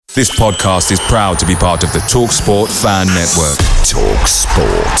This podcast is proud to be part of the TalkSport Fan Network.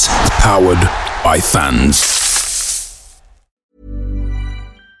 TalkSport. Powered by fans.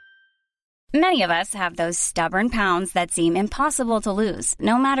 Many of us have those stubborn pounds that seem impossible to lose,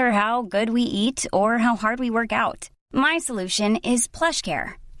 no matter how good we eat or how hard we work out. My solution is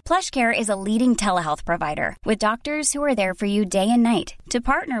PlushCare. PlushCare is a leading telehealth provider with doctors who are there for you day and night to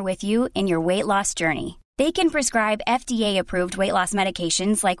partner with you in your weight loss journey. They can prescribe FDA-approved weight loss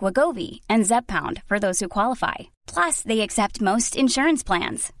medications like Wegovy and Zepbound for those who qualify. Plus, they accept most insurance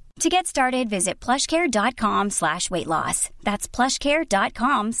plans. To get started, visit plushcare.com/weightloss. That's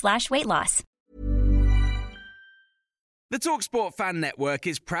plushcare.com/weightloss. The TalkSport Fan Network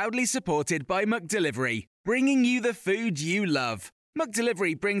is proudly supported by McDelivery, bringing you the food you love.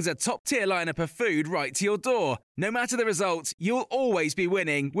 McDelivery brings a top-tier lineup of food right to your door. No matter the result, you'll always be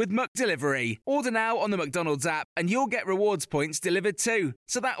winning with McDelivery. Order now on the McDonald's app and you'll get rewards points delivered too.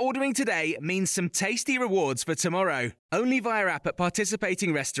 So that ordering today means some tasty rewards for tomorrow. Only via app at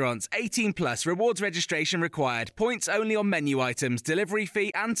participating restaurants. 18 plus. Rewards registration required. Points only on menu items. Delivery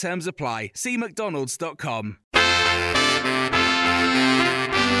fee and terms apply. See mcdonalds.com.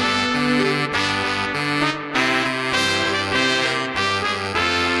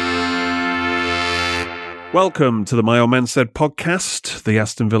 Welcome to the My Old Man Said podcast, the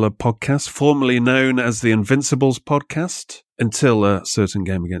Aston Villa podcast, formerly known as the Invincibles podcast, until a certain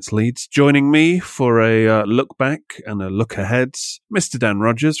game against Leeds. Joining me for a look back and a look ahead, Mr. Dan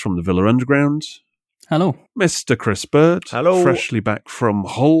Rogers from the Villa Underground. Hello. Mr. Chris Bird. Hello. Freshly back from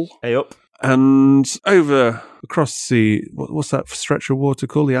Hull. Hey up. And over across the, what's that stretch of water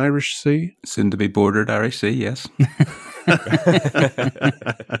called? The Irish Sea? Soon to be bordered Irish Sea, yes.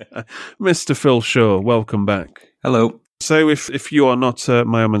 Mr. Phil Shaw, welcome back. Hello. So if you are not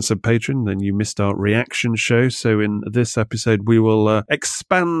My Old Man Said patron, then you missed our reaction show. So in this episode, we will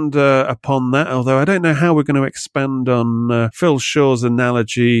expand upon that, although I don't know how we're going to expand on Phil Shaw's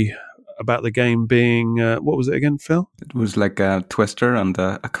analogy about the game being, what was it again, Phil? It was like a twister and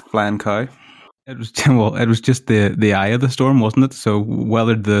a flying cow. It was just the eye of the storm, wasn't it? So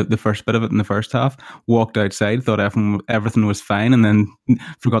weathered the first bit of it in the first half, walked outside, thought everything was fine, and then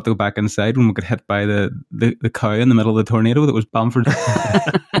forgot to go back inside when we got hit by the cow in the middle of the tornado that was Bamford.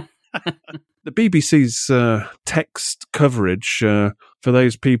 The BBC's text coverage, for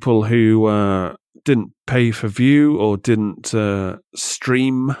those people who didn't pay for view or didn't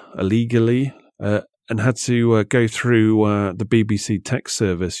stream illegally, and had to go through the BBC text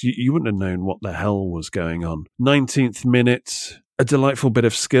service, you wouldn't have known what the hell was going on. 19th minute, a delightful bit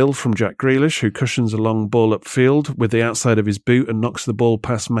of skill from Jack Grealish, who cushions a long ball upfield with the outside of his boot and knocks the ball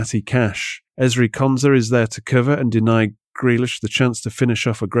past Matty Cash. Ezri Konsa is there to cover and deny Grealish the chance to finish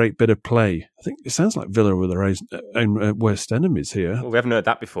off a great bit of play. I think it sounds like Villa were their own worst enemies here. Well, we haven't heard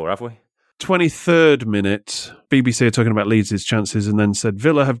that before, have we? 23rd minute, BBC are talking about Leeds' chances and then said,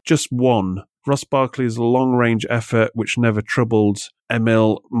 Villa have just won. Ross Barkley's long-range effort, which never troubled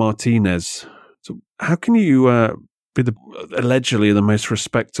Emil Martinez. So how can you be allegedly the most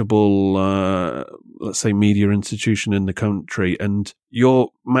respectable, let's say, media institution in the country, and your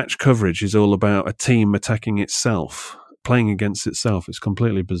match coverage is all about a team attacking itself, playing against itself? It's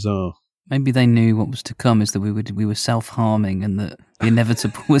completely bizarre. Maybe they knew what was to come, is that we were self-harming and that the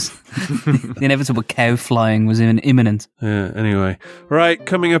inevitable cow flying was imminent. Yeah, anyway. Right,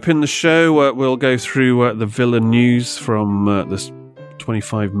 coming up in the show, we'll go through the Villa news from this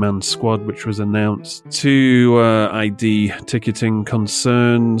 25-man squad which was announced, to ID ticketing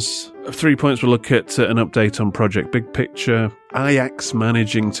concerns. 3 points, we'll look at an update on Project Big Picture. Ajax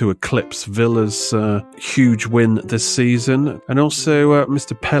managing to eclipse Villa's huge win this season. And also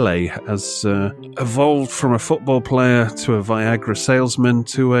Mr. Pele has evolved from a football player to a Viagra salesman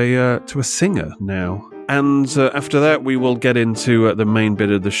to a singer now. And after that, we will get into the main bit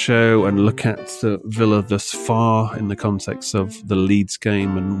of the show and look at Villa thus far in the context of the Leeds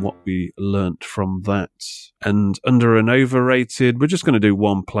game and what we learnt from that. And under an overrated, we're just going to do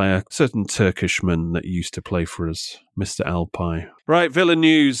one player, a certain Turkishman that used to play for us, Mr. Alpay. Right, Villa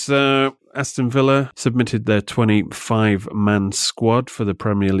news. Aston Villa submitted their 25-man squad for the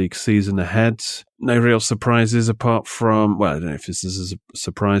Premier League season ahead. No real surprises apart from, well, I don't know if this is a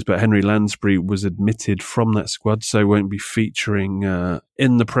surprise, but Henry Lansbury was admitted from that squad, so won't be featuring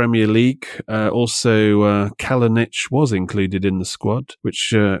in the Premier League. Also, Kalinic was included in the squad,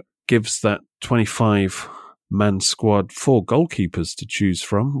 which gives that 25-man squad 4 goalkeepers to choose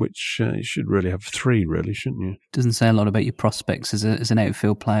from, which you should really have 3, really, shouldn't you? Doesn't say a lot about your prospects as an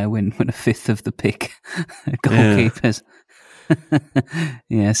outfield player when a fifth of the pick goalkeepers.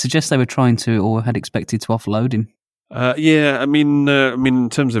 Yeah, suggests they were trying to or had expected to offload him. I mean, in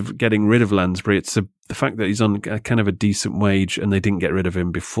terms of getting rid of Lansbury, it's the fact that he's on a kind of a decent wage and they didn't get rid of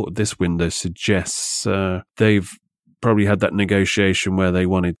him before this window suggests they've probably had that negotiation where they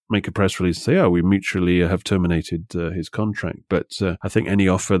wanted to make a press release and say, we mutually have terminated his contract. But I think any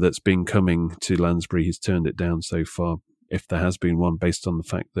offer that's been coming to Lansbury, he's turned it down so far, if there has been one, based on the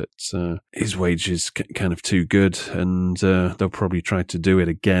fact that his wage is kind of too good, and they'll probably try to do it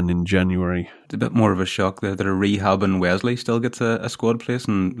again in January. It's a bit more of a shock that a rehab and Wesley still gets a squad place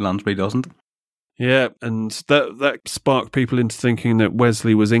and Lansbury doesn't. Yeah, and that sparked people into thinking that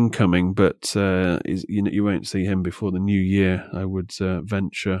Wesley was incoming, but you won't see him before the new year, I would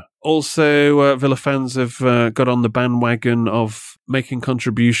venture. Also, Villa fans have got on the bandwagon of making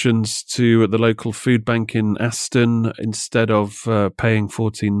contributions to the local food bank in Aston instead of paying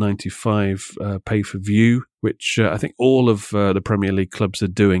 $14.95 pay-per-view, which I think all of the Premier League clubs are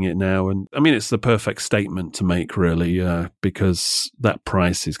doing it now. And I mean, it's the perfect statement to make, really, because that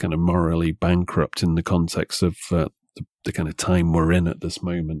price is kind of morally bankrupt in the context of the kind of time we're in at this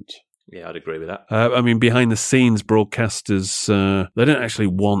moment. Yeah, I'd agree with that. I mean, behind the scenes, broadcasters, they don't actually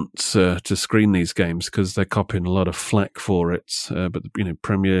want to screen these games because they're copying a lot of flack for it. But,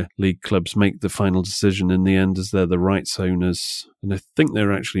 Premier League clubs make the final decision in the end as they're the rights owners. And I think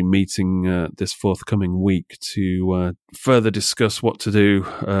they're actually meeting this forthcoming week to further discuss what to do,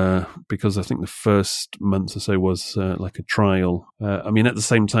 because I think the first month or so was like a trial. At the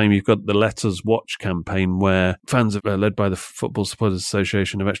same time, you've got the Let Us Watch campaign where fans led by the Football Supporters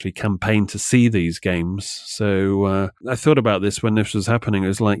Association have actually campaigned to see these games. So I thought about this when this was happening. It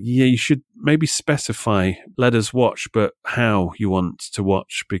was like, you should maybe specify Let Us Watch, but how you want to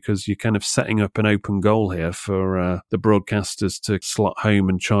watch, because you're kind of setting up an open goal here for the broadcasters to slot home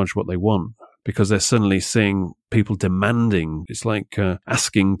and charge what they want, because they're suddenly seeing people demanding. It's like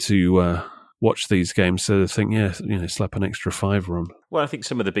asking to watch these games, so they think, slap an extra $5 on. Well, I think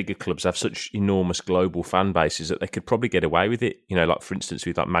some of the bigger clubs have such enormous global fan bases that they could probably get away with it. Like for instance,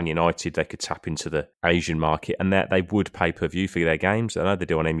 with like Man United, they could tap into the Asian market and they would pay per view for their games. I know they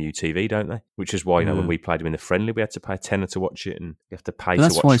do on MUTV, don't they? Which is why, when we played them in the friendly, we had to pay $10 to watch it, and you have to pay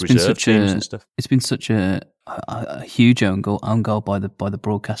to watch reserve teams and stuff. It's been such a huge own goal by the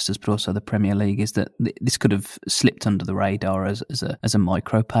broadcasters, but also the Premier League, is that this could have slipped under the radar as a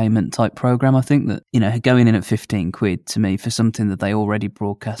micropayment type program. I think that going in at £15 to me for something that they already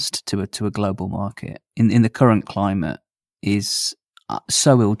broadcast to a global market in the current climate is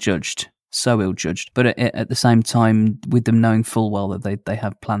so ill judged. But at the same time, with them knowing full well that they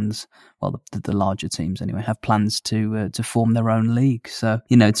have plans, well, the larger teams anyway, have plans to form their own league. So,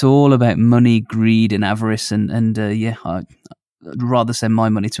 it's all about money, greed and avarice. And I'd rather send my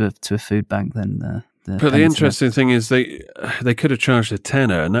money to a food bank than But the interesting thing is they could have charged a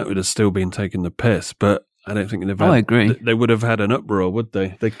tenner and that would have still been taking the piss. But I don't think I agree. They would have had an uproar, would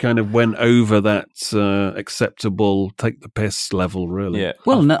they? They kind of went over that acceptable take the piss level, really. Yeah.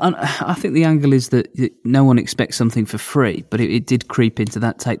 Well, no, I think the angle is that no one expects something for free, but it did creep into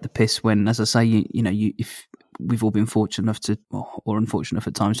that take the piss when, as I say, if we've all been fortunate enough to, or unfortunate enough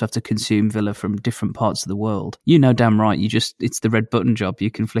at times, to have to consume Villa from different parts of the world. Damn right, it's the red button job.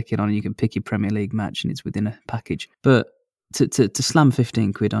 You can flick it on, you can pick your Premier League match, and it's within a package. But to slam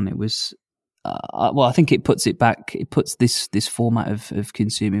 £15 on it was. I think it puts it back. It puts this format of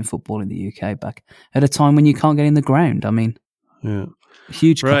consuming football in the UK back at a time when you can't get in the ground. I mean,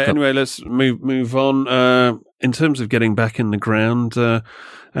 huge. Right. Anyway, let's move on. In terms of getting back in the ground,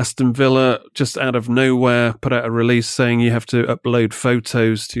 Aston Villa just out of nowhere put out a release saying you have to upload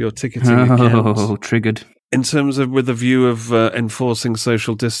photos to your ticketing account. Oh, triggered. In terms of with the view of enforcing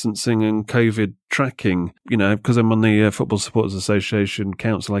social distancing and COVID tracking, because I'm on the Football Supporters Association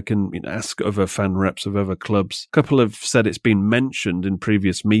Council, I can ask other fan reps of other clubs. A couple have said it's been mentioned in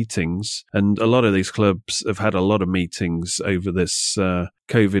previous meetings, and a lot of these clubs have had a lot of meetings over this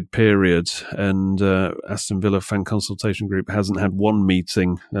COVID period, and Aston Villa Fan Consultation Group hasn't had one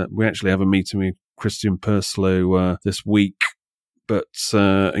meeting. We actually have a meeting with Christian Purslow this week. But,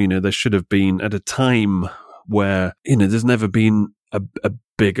 there should have been at a time where, there's never been a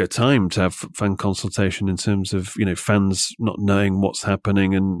bigger time to have fan consultation in terms of, fans not knowing what's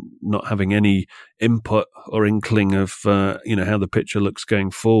happening and not having any input or inkling of, how the picture looks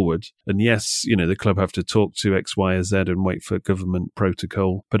going forward. And yes, the club have to talk to X, Y, or Z and wait for government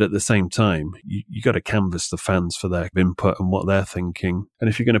protocol. But at the same time, you got to canvass the fans for their input and what they're thinking. And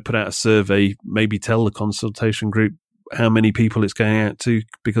if you're going to put out a survey, maybe tell the consultation group how many people it's going out to,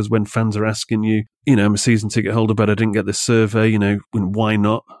 because when fans are asking you, I'm a season ticket holder, but I didn't get this survey, why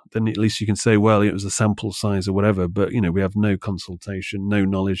not? Then at least you can say, well, it was a sample size or whatever, but, we have no consultation, no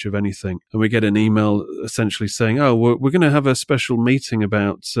knowledge of anything. And we get an email essentially saying, oh, we're going to have a special meeting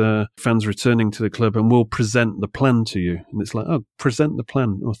about fans returning to the club and we'll present the plan to you. And it's like, oh, present the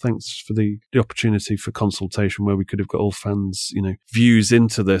plan. Oh, thanks for the opportunity for consultation where we could have got all fans, views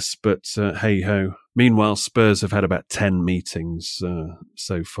into this, but hey-ho. Meanwhile, Spurs have had about 10 meetings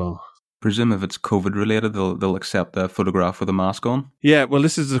so far. Presume if it's COVID related, they'll accept a photograph with a mask on. Yeah, well,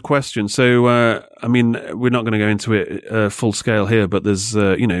 this is the question. So, we're not going to go into it full scale here, but there's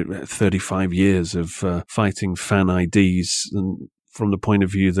 35 years of fighting fan IDs, and from the point of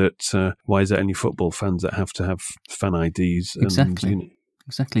view that why is it only football fans that have to have fan IDs? Exactly.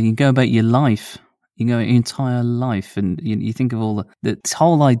 Exactly. You go about your life. You go your entire life, and you think of all this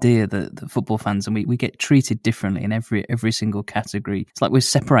whole idea that football fans, and we get treated differently in every single category. It's like we're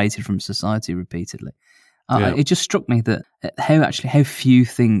separated from society repeatedly. It just struck me that how few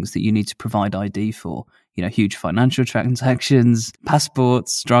things that you need to provide ID for. Huge financial transactions,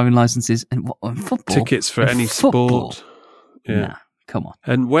 passports, driving licenses, and football. Tickets for any sport. Yeah. Nah, come on.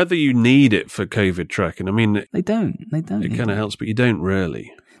 And whether you need it for COVID tracking, they don't. It kind of helps, but you don't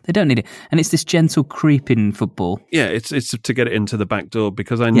really. They don't need it. And it's this gentle creep in football. Yeah, it's to get it into the back door,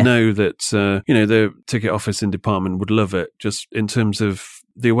 because I know that, the ticket office and department would love it, just in terms of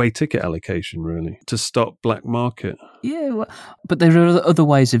the away ticket allocation, really, to stop black market. Yeah, but there are other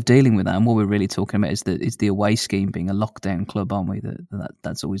ways of dealing with that. And what we're really talking about is the away scheme being a lockdown club, aren't we?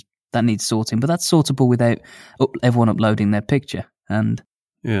 That needs sorting. But that's sortable without everyone uploading their picture. And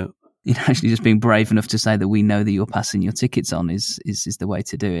yeah. Actually just being brave enough to say that we know that you're passing your tickets on is the way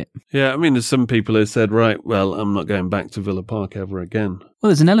to do it. Yeah, there's some people who said, right, well, I'm not going back to Villa Park ever again. Well,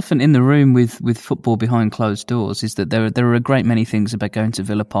 there's an elephant in the room with football behind closed doors, is that there are a great many things about going to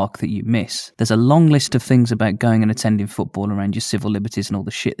Villa Park that you miss. There's a long list of things about going and attending football around your civil liberties and all the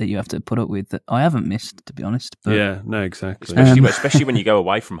shit that you have to put up with that I haven't missed, to be honest. But, yeah, no, exactly. Especially when you go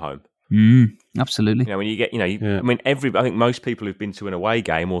away from home. Absolutely. When you get, I think most people who've been to an away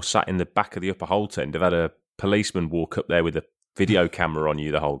game or sat in the back of the upper Holt end have had a policeman walk up there with a video camera on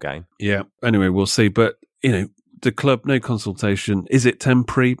you the whole game. Yeah. Anyway, we'll see. But, the club, no consultation. Is it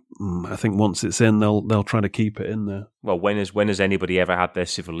temporary? I think once it's in, they'll try to keep it in there. Well, when has anybody ever had their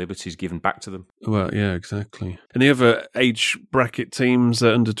civil liberties given back to them? Well, yeah, exactly. And the other age bracket teams,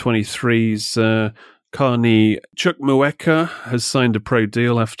 under 23s, Carney Chukwuemeka has signed a pro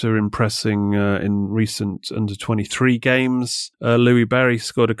deal after impressing in recent under-23 games. Louis Barry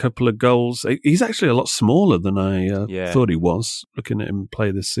scored a couple of goals. He's actually a lot smaller than I thought he was, looking at him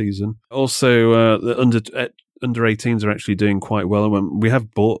play this season. Also, the under-18s are actually doing quite well. We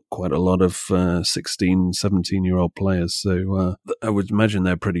have bought quite a lot of 16, 17-year-old players, so I would imagine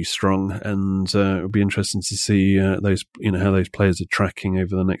they're pretty strong, and it would be interesting to see how those players are tracking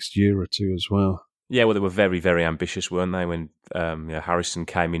over the next year or two as well. Yeah, well, they were very, very ambitious, weren't they? When Harrison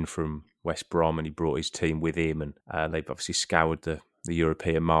came in from West Brom and he brought his team with him, and they've obviously scoured the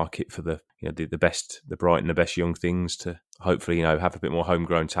European market for the best, the bright and the best young things to hopefully have a bit more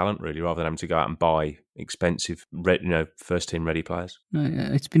homegrown talent, really, rather than having to go out and buy expensive, first team ready players.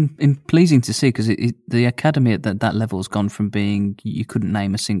 It's been pleasing to see, because the academy at that level has gone from being you couldn't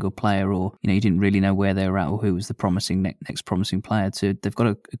name a single player, or you didn't really know where they were at or who was the promising next promising player, to they've got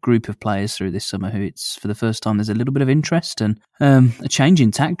a group of players through this summer who it's for the first time there's a little bit of interest and a change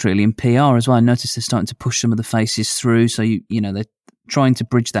in tact really in PR as well. I noticed they're starting to push some of the faces through, so they're trying to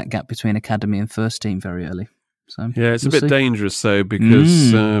bridge that gap between academy and first team very early. So yeah, it's a bit dangerous though,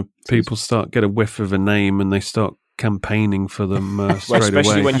 because people get a whiff of a name and they start campaigning for them straight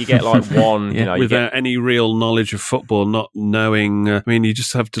especially away. When you get like one, without any real knowledge of football, not knowing. You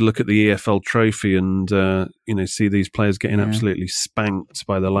just have to look at the EFL trophy and see these players getting absolutely spanked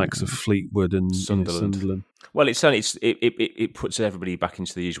by the likes of Fleetwood and Sunderland. Well, it puts everybody back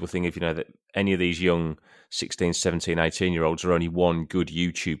into the usual thing of that any of these young 16, 17, 18-year-olds are only one good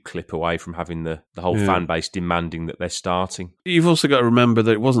YouTube clip away from having the whole fan base demanding that they're starting. You've also got to remember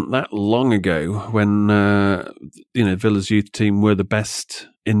that it wasn't that long ago when Villa's youth team were the best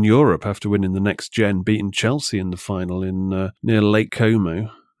in Europe after winning the Next Gen, beating Chelsea in the final in near Lake Como.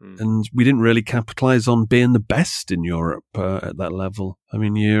 And we didn't really capitalise on being the best in Europe at that level. I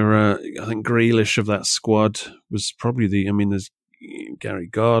think Grealish of that squad was probably there's Gary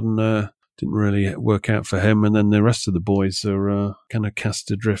Gardner, didn't really work out for him. And then the rest of the boys are kind of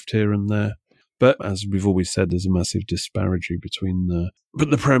cast adrift here and there. But as we've always said, there's a massive disparity between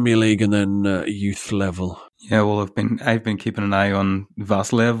the Premier League and then youth level. Yeah, well, I've been keeping an eye on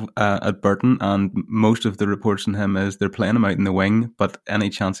Vasilev at Burton, and most of the reports on him is they're playing him out in the wing, but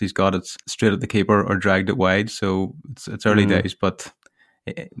any chance he's got, it's straight at the keeper or dragged it wide. So it's early days, but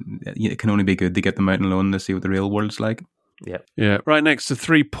it can only be good to get them out on loan to see what the real world's like. Yeah. Right next to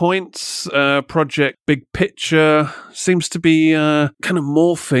 3 points, Project Big Picture seems to be kind of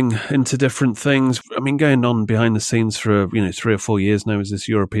morphing into different things. I mean, going on behind the scenes for 3 or 4 years now is this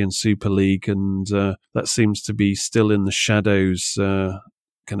European Super League, and that seems to be still in the shadows,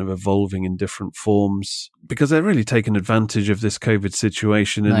 kind of evolving in different forms, because they're really taking advantage of this COVID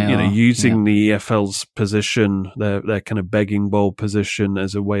situation and using the EFL's position, their kind of begging bowl position,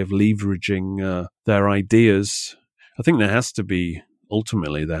 as a way of leveraging their ideas. I think there has to be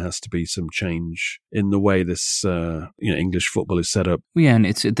some change in the way this English football is set up. Yeah, and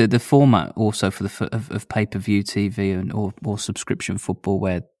it's the format also for of pay-per-view TV and or subscription football,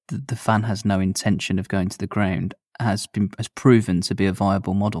 where the fan has no intention of going to the ground, has proven to be a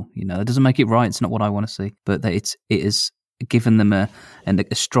viable model. That doesn't make it right. It's not what I want to see, but it has given them a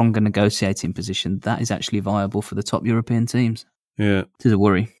stronger negotiating position that is actually viable for the top European teams. Yeah, it is a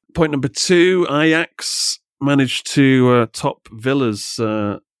worry. Point number 2, Ajax managed to top Villa's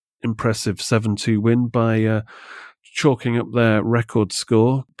impressive 7-2 win by chalking up their record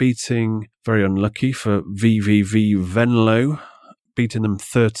score, beating, very unlucky for VVV Venlo, beating them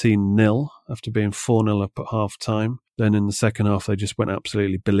 13-0 after being 4-0 up at half-time. Then in the second half, they just went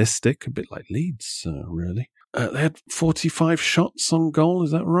absolutely ballistic, a bit like Leeds, really. They had 45 shots on goal,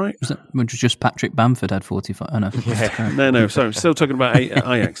 is that right? Which was just Patrick Bamford had 45. Oh, no. No, sorry. I'm still talking about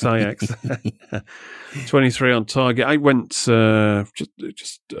Ajax. 23 on target. I went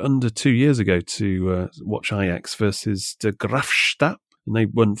just under 2 years ago to watch Ajax versus De Graafschap, and they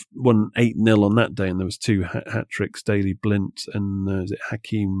won 8-0 on that day, and there was 2 hat-tricks, Daley Blind and is it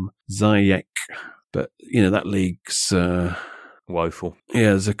Hakim Ziyech. But, that league's... woeful.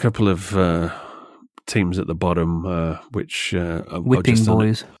 Yeah, there's a couple of... teams at the bottom, which whipping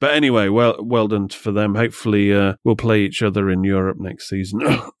boys. But anyway, well done for them. Hopefully, we'll play each other in Europe next season.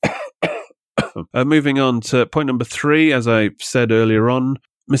 Moving on to point number 3, as I said earlier on,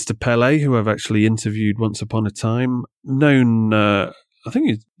 Mr. Pele, who I've actually interviewed once upon a time, known. I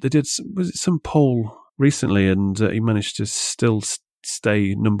think they did. Was it some poll recently, and he managed to still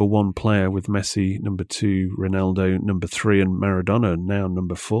stay number 1 player with Messi number 2, Ronaldo number 3, and Maradona now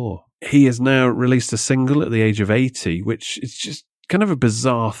number 4. He has now released a single at the age of 80, which is just kind of a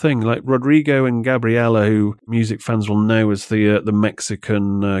bizarre thing. Like Rodrigo and Gabriela, who music fans will know as the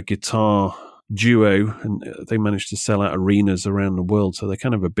Mexican guitar duo, and they managed to sell out arenas around the world, so they're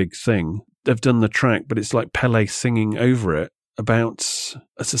kind of a big thing. They've done the track, but it's like Pele singing over it. It's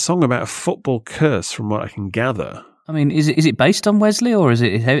a song about a football curse, from what I can gather. I mean, is it based on Wesley, or is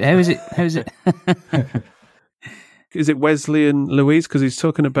it how is it? Is it Wesley and Louise? Because he's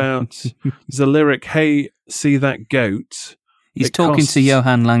talking about, there's a lyric, "Hey, see that goat." He's talking to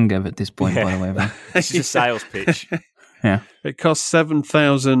Johan Lange at this point, by the way. This is a sales pitch. Yeah. It costs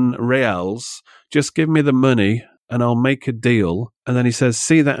 7,000 reals. Just give me the money and I'll make a deal. And then he says,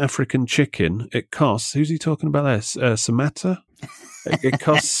 "See that African chicken? It costs," who's he talking about there? Samata? It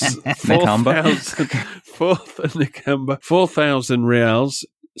costs 4,000 reals.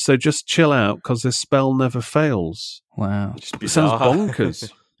 So just chill out, because this spell never fails. Wow. It sounds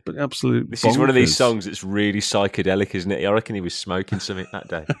bonkers. But absolute This bonkers. is one of these songs that's really psychedelic, isn't it? I reckon he was smoking something that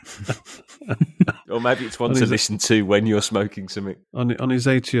day. Or maybe it's one to listen to when you're smoking something. On his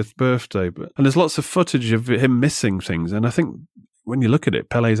 80th birthday. And there's lots of footage of him missing things. And I think when you look at it,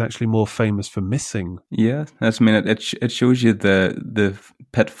 Pele is actually more famous for missing. Yeah, it shows you the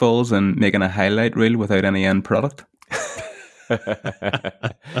pitfalls and making a highlight reel without any end product.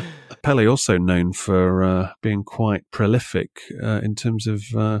 Pele also known for being quite prolific in terms of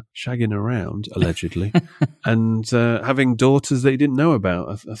shagging around, allegedly, and having daughters that he didn't know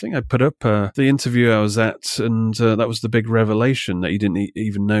about. I think I put up the interview I was at, and that was the big revelation, that he didn't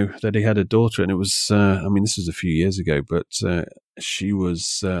even know that he had a daughter. And it was, this was a few years ago, but she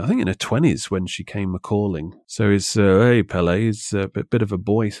was, I think, in her 20s when she came a-calling. So he's, hey, Pele, he's a bit of a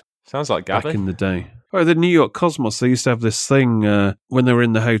boy. Sounds like Gabby. Back in the day. Oh, the New York Cosmos, they used to have this thing when they were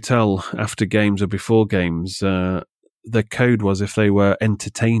in the hotel after games or before games. Their code was if they were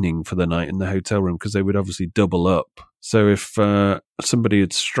entertaining for the night in the hotel room, because they would obviously double up. So if somebody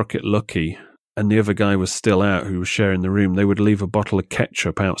had struck it lucky and the other guy was still out who was sharing the room, they would leave a bottle of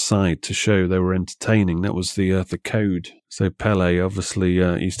ketchup outside to show they were entertaining. That was the code. So Pele obviously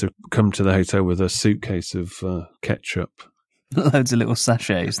used to come to the hotel with a suitcase of ketchup. Loads of little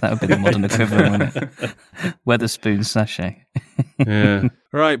sachets. That would be the modern equivalent, wouldn't it? Weatherspoon sachet. Yeah.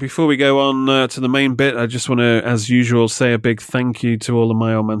 Right, before we go on to the main bit, I just want to, as usual, say a big thank you to all of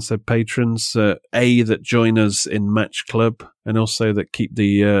My Old Man Said patrons, that join us in Match Club, and also that keep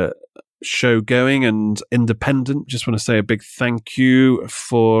the show going and independent. Just want to say a big thank you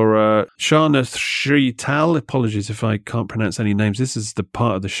for Sharnath Shrital. Apologies if I can't pronounce any names. This is the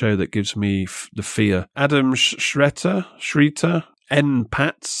part of the show that gives me the fear. Adam Shrita, N.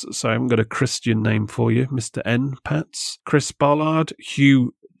 Pats, so I haven't got a Christian name for you, Mr. N. Pats, Chris Bollard,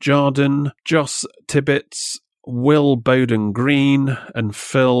 Hugh Jordan, Joss Tibbets, Will Bowden Green, and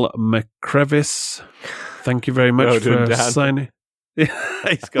Phil McCrevis. Thank you very much for signing.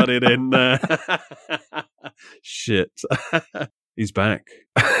 He's got it in there. Shit. He's back.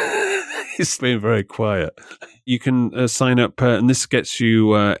 He's been very quiet. You can sign up, and this gets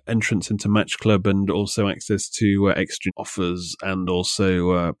you entrance into Match Club and also access to extra offers and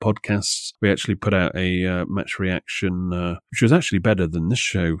also podcasts. We actually put out a match reaction, which was actually better than this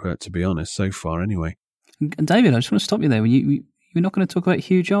show, to be honest, so far anyway. And David, I just want to stop you there. You're not going to talk about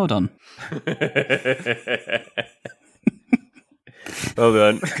Hugh Jordan? Well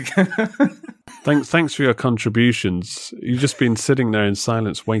done. Thanks for your contributions. You've just been sitting there in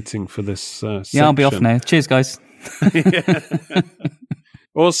silence waiting for this section. Yeah, I'll be off now. Cheers, guys.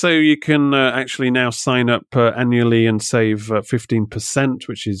 Also, you can actually now sign up annually and save 15%,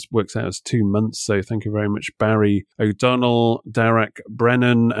 which works out as 2 months. So thank you very much, Barry O'Donnell, Darrak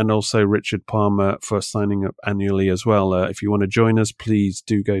Brennan, and also Richard Palmer for signing up annually as well. If you want to join us, please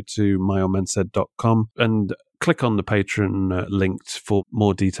do go to myoldmansaid.com and click on the Patreon link for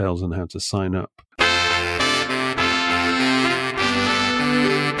more details on how to sign up.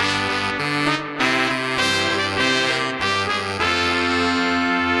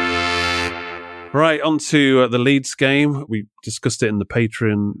 Right, on to the Leeds game. We discussed it in the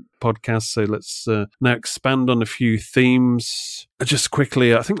Patreon podcast, so let's now expand on a few themes. Just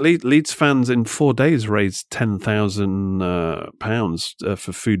quickly, I think Leeds fans in 4 days raised £10,000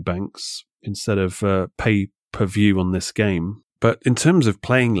 for food banks instead of pay-per-view on this game. But in terms of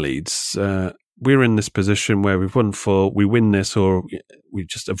playing Leeds, we're in this position where we've won 4, we win this, or we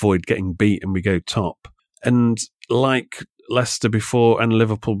just avoid getting beat and we go top. And like Leicester before and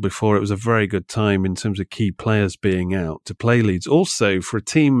Liverpool before, it was a very good time in terms of key players being out to play Leeds. Also, for a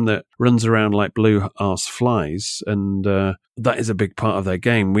team that runs around like blue arse flies, and that is a big part of their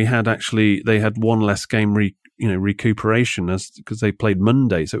game. They had one less game recuperation because they played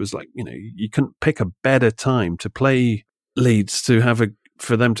Monday. So it was like, you couldn't pick a better time to play Leeds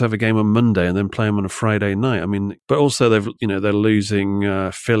for them to have a game on Monday and then play them on a Friday night. I mean, but also they're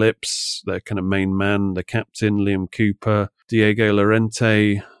losing Phillips, their kind of main man, the captain, Liam Cooper, Diego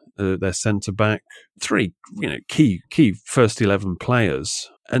Llorente, their centre back, 3 key first 11 players.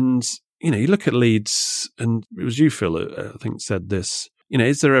 And you look at Leeds, and it was you, Phil, I think said this.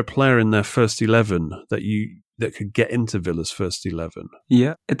 Is there a player in their first 11 that could get into Villa's first 11?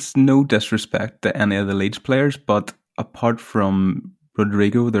 Yeah, it's no disrespect to any of the Leeds players, but apart from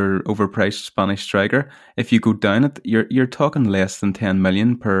Rodrigo, their overpriced Spanish striker, if you go down it, you're talking less than 10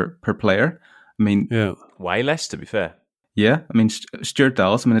 million per player. I mean, yeah, way less, to be fair. Yeah, I mean, Stuart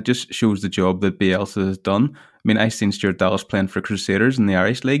Dallas, it just shows the job that Bielsa has done. I mean, I've seen Stuart Dallas playing for Crusaders in the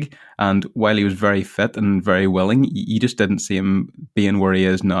Irish League, and while he was very fit and very willing, you just didn't see him being where he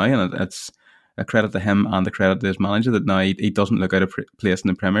is now, and it's a credit to him and a credit to his manager that now he doesn't look out of place in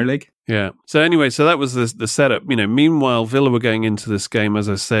the Premier League. Yeah. So anyway, that was the setup. Meanwhile, Villa were going into this game, as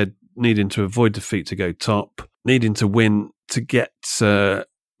I said, needing to avoid defeat to go top, needing to win to get,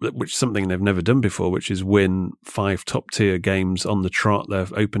 which is something they've never done before, which is win 5 top-tier games on the trot. They're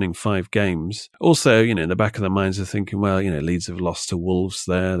opening 5 games. Also, in the back of their minds, they're thinking, well, Leeds have lost to Wolves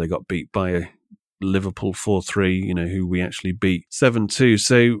there. They got beat by Liverpool 4-3, who we actually beat 7-2.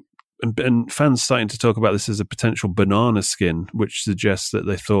 So, and fans starting to talk about this as a potential banana skin, which suggests that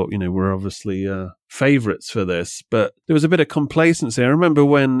they thought, we're obviously favourites for this. But there was a bit of complacency. I remember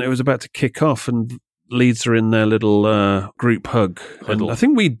when it was about to kick off and Leeds are in their little group hug. And I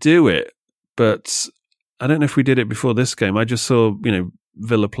think we do it, but I don't know if we did it before this game. I just saw,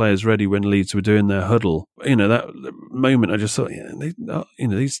 Villa players ready when Leeds were doing their huddle. That moment, I just thought,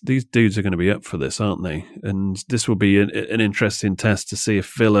 these dudes are going to be up for this, aren't they? And this will be an interesting test to see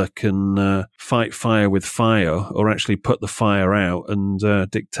if Villa can fight fire with fire, or actually put the fire out and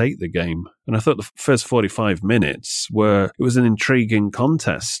dictate the game. And I thought the first 45 minutes it was an intriguing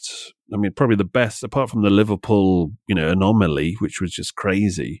contest. I mean, probably the best, apart from the Liverpool, anomaly, which was just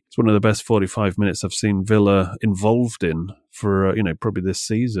crazy. It's one of the best 45 minutes I've seen Villa involved in for, probably this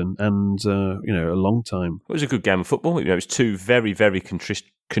season and, a long time. It was a good game of football. It was two very, very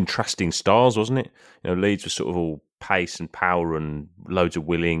contrasting styles, wasn't it? Leeds were sort of all pace and power and loads of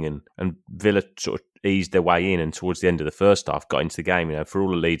willing, and Villa sort of eased their way in, and towards the end of the first half got into the game. For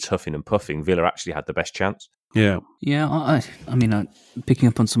all the Leeds huffing and puffing, Villa actually had the best chance. Yeah. I mean, picking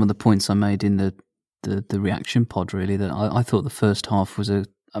up on some of the points I made in the reaction pod, really, that I thought the first half was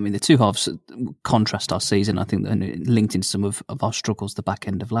the two halves contrast our season, I think, and linked into some of our struggles the back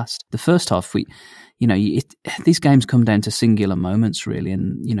end of last. The first half, these games come down to singular moments, really,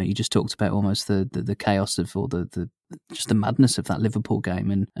 and, you just talked about almost the chaos of, or just the madness of that Liverpool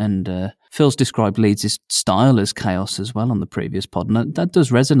game, and Phil's described Leeds' style as chaos as well on the previous pod, and that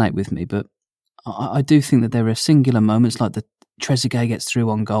does resonate with me, but I do think that there are singular moments like the Trezeguet gets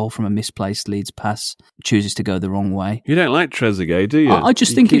through on goal from a misplaced Leeds pass, chooses to go the wrong way. You don't like Trezeguet, do you? I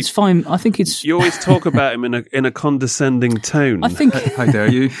just think it's fine. I think it's... You always talk about him in a condescending tone. I think... How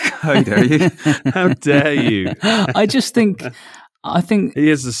dare you? How dare you? How dare you? I think... He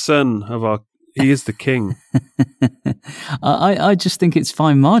is the son of our... He is the king. I just think it's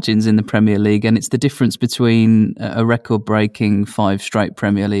fine margins in the Premier League, and it's the difference between a record-breaking 5 straight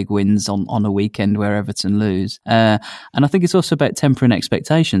Premier League wins on a weekend where Everton lose. And I think it's also about tempering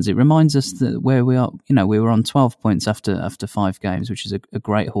expectations. It reminds us that where we are, we were on 12 points after 5 games, which is a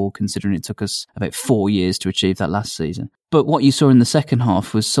great haul considering it took us about 4 years to achieve that last season. But what you saw in the second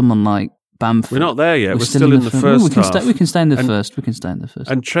half was someone like Bamford. We're not there yet. We're still in the first half. We can stay in the first.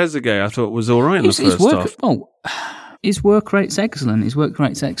 And Trezeguet, I thought, was all right in the first half. Oh, his work rate's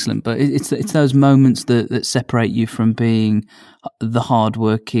excellent. But it's those moments that separate you from being the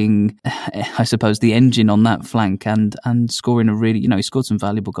hard-working, I suppose, the engine on that flank and scoring a really, he scored some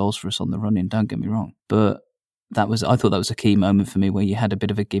valuable goals for us on the run-in, don't get me wrong. But I thought that was a key moment for me where you had a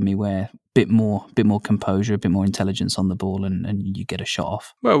bit of a gimme where bit more composure, a bit more intelligence on the ball, and you get a shot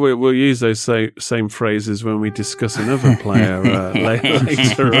off. Well, we'll use those same phrases when we discuss another player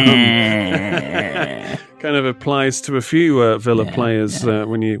later on. Kind of applies to a few Villa players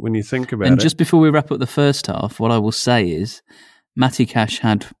when you think about it. And just before we wrap up the first half, what I will say is Matty Cash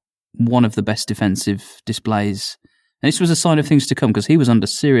had one of the best defensive displays. And this was a sign of things to come because he was under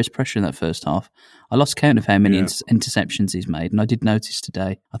serious pressure in that first half. I lost count of how many interceptions he's made, and I did notice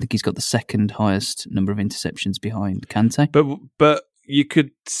today, I think he's got the second highest number of interceptions behind Kante. But you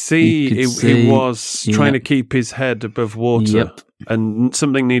could see he was trying to keep his head above water, and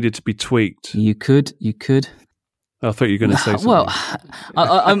something needed to be tweaked. You could. I thought you were going to say something. Well,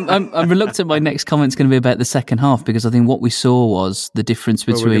 I'm reluctant. My next comment's going to be about the second half because I think what we saw was the difference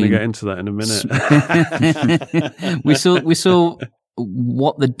between. We're going to get into that in a minute. we saw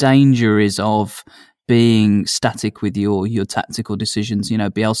what the danger is of being static with your tactical decisions.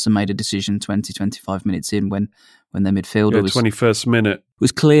 Bielsa made a decision 20-25 minutes in when their midfielder was 21st minute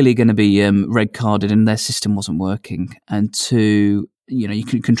was clearly going to be red carded and their system wasn't working. And you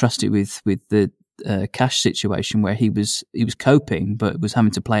can contrast it with the Cash situation where he was coping but was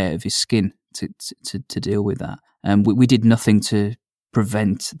having to play out of his skin to deal with that, and we did nothing to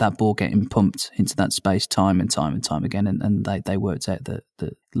prevent that ball getting pumped into that space time and time again, and they worked out the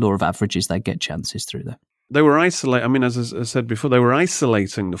law of averages. They get chances through there. They were isolating. I mean, as I said before, they were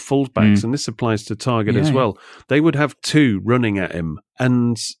isolating the fullbacks, and this applies to Targett as well. They would have 2 running at him,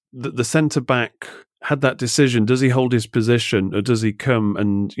 and the centre back had that decision. Does he hold his position or does he come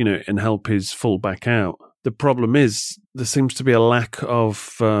and help his fullback out? The problem is there seems to be a lack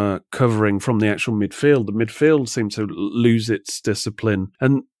of covering from the actual midfield. The midfield seemed to lose its discipline,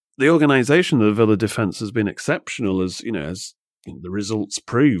 and the organisation of the Villa defence has been exceptional, as the results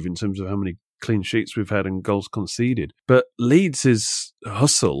prove in terms of how many clean sheets we've had and goals conceded. But Leeds'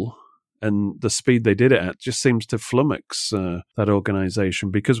 hustle and the speed they did it at just seems to flummox that organisation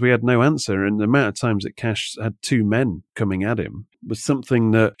because we had no answer. And the amount of times that Cash had 2 men coming at him was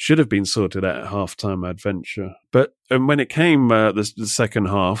something that should have been sorted out at half-time adventure. But when it came the second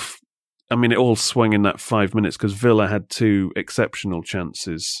half, I mean, it all swung in that 5 minutes because Villa had 2 exceptional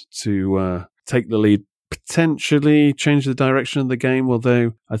chances to take the lead, potentially change the direction of the game,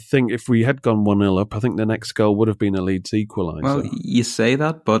 although I think if we had gone 1-0 up, I think the next goal would have been a Leeds equaliser. Well, you say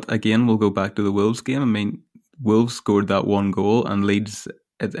that, but again, we'll go back to the Wolves game. I mean, Wolves scored that 1 goal, and Leeds,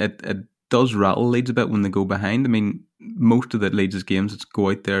 it does rattle Leeds a bit when they go behind. I mean, most of the Leeds' games, it's go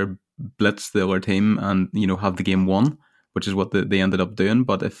out there, blitz the other team, and have the game won, which is what they ended up doing.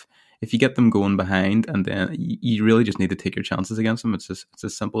 But if you get them going behind, and then you really just need to take your chances against them, it's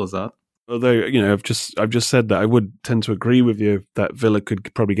as simple as that. Although, I've just said that I would tend to agree with you that Villa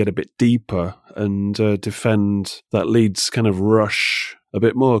could probably get a bit deeper and defend that Leeds kind of rush a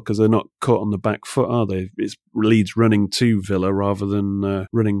bit more because they're not caught on the back foot, are they? It's Leeds running to Villa rather than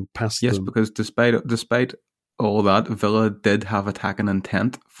running past them. Yes, because despite all that, Villa did have attacking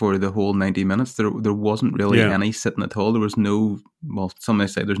intent for the whole 90 minutes. There wasn't really any sitting at all. There was no, well, some may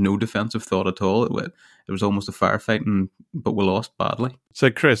say there's no defensive thought at all. It was almost a firefight, but we lost badly. So,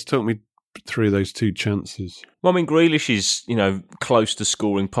 Chris, talk me through those two chances. Well, I mean, Grealish is, close to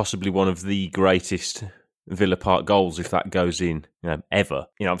scoring possibly one of the greatest Villa Park goals if that goes in, ever.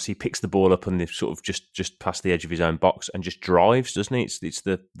 Obviously he picks the ball up and sort of just past the edge of his own box and just drives, doesn't he?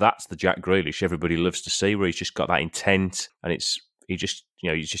 That's the Jack Grealish everybody loves to see, where he's just got that intent and he's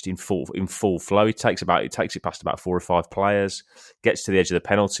just in full flow. He takes it past about 4 or 5 players, gets to the edge of the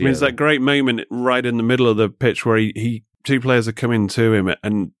penalty. There's that great moment right in the middle of the pitch where he 2 players are coming to him,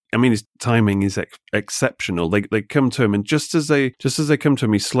 and I mean his timing is exceptional. They come to him, and just as they come to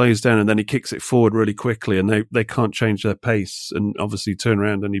him, he slows down and then he kicks it forward really quickly, and they can't change their pace, and obviously turn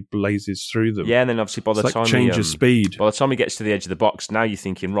around and he blazes through them. Yeah, and then obviously by the time change of speed. By the time he gets to the edge of the box, now you're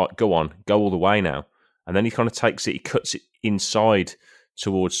thinking, right, go all the way now, and then he kind of takes it, he cuts it inside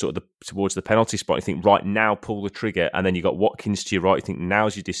towards the penalty spot. You think, right, now pull the trigger, and then you got Watkins to your right. You think,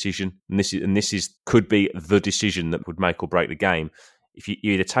 now's your decision, and this could be the decision that would make or break the game. If you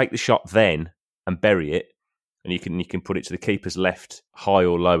either take the shot then and bury it, and you can put it to the keeper's left, high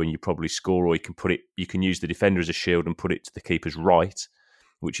or low, and you probably score, or you can use the defender as a shield and put it to the keeper's right,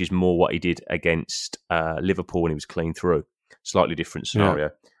 which is more what he did against Liverpool when he was clean through. Slightly different scenario.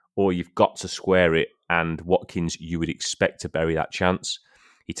 Yeah. Or you've got to square it, and Watkins, you would expect to bury that chance.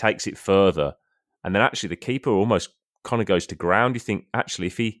 He takes it further, and then actually the keeper almost kind of goes to ground. You think, actually,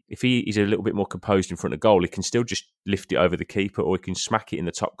 if he is a little bit more composed in front of goal, he can still just lift it over the keeper, or he can smack it in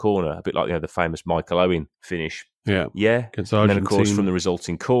the top corner, a bit like the famous Michael Owen finish. Yeah. And then, of course, from the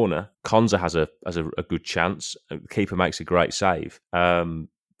resulting corner, Konza has a good chance. The keeper makes a great save.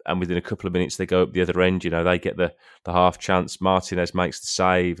 And within a couple of minutes, they go up the other end. They get the half chance. Martinez makes the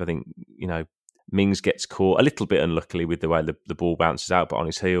save. I think, Mings gets caught a little bit unluckily with the way the ball bounces out, but on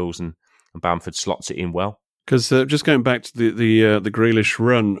his heels, and Bamford slots it in well. Because just going back to the Grealish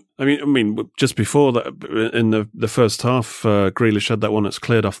run, I mean, just before that, in the first half, Grealish had that one that's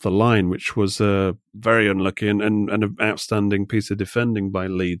cleared off the line, which was very unlucky and an outstanding piece of defending by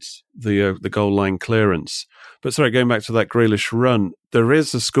Leeds, the goal line clearance. But sorry, going back to that Grealish run, there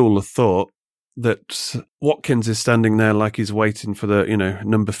is a school of thought that Watkins is standing there like he's waiting for the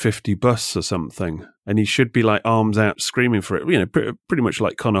number 50 bus or something, and he should be like arms out screaming for it, pretty much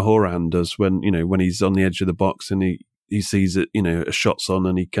like Conor Horan does when he's on the edge of the box and he sees it, a shot's on,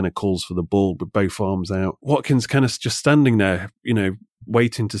 and he kind of calls for the ball with both arms out. Watkins kind of just standing there,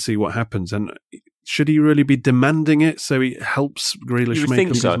 waiting to see what happens. And should he really be demanding it so he helps Grealish make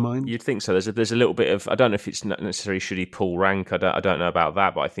up his mind? You'd think so. There's a little bit of, I don't know if it's not necessarily should he pull rank. I don't know about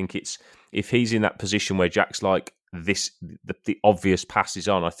that, but I think it's, if he's in that position where Jack's like this, the obvious pass is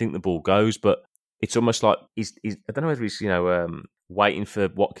on, I think the ball goes. But it's almost like he's I don't know whether he's waiting for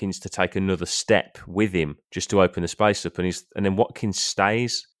Watkins to take another step with him just to open the space up, and then Watkins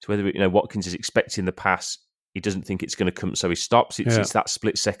stays. So whether Watkins is expecting the pass, he doesn't think it's going to come, so he stops. It's that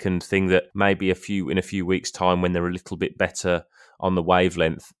split second thing that maybe in a few weeks' time, when they're a little bit better on the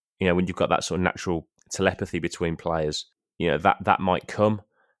wavelength, when you've got that sort of natural telepathy between players, that might come.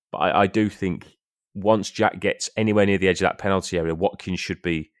 But I do think once Jack gets anywhere near the edge of that penalty area, Watkins should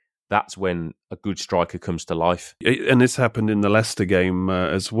be. That's when a good striker comes to life. And this happened in the Leicester game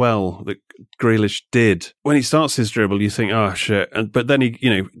as well, that Grealish did. When he starts his dribble, you think, oh, shit. But then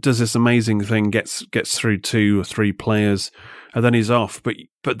he, does this amazing thing, gets through 2 or 3 players, and then he's off.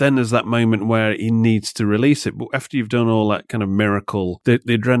 But then there's that moment where he needs to release it. But after you've done all that kind of miracle, the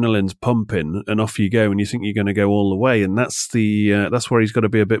adrenaline's pumping, and off you go, and you think you're going to go all the way. And that's where he's got to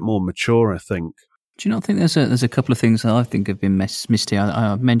be a bit more mature, I think. Do you not think there's a couple of things that I think have been missed here?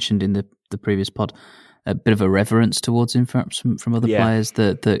 I mentioned in the previous pod a bit of a reverence towards him from other players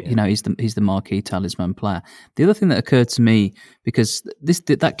that he's the marquee talisman player. The other thing that occurred to me, because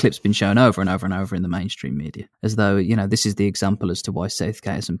that clip's been shown over and over and over in the mainstream media, as though this is the example as to why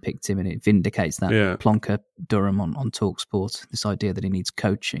Southgate hasn't picked him, and it vindicates that Plonker Durham on TalkSport, this idea that he needs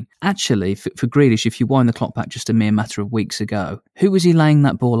coaching. Actually, for Grealish, if you wind the clock back just a mere matter of weeks ago, who was he laying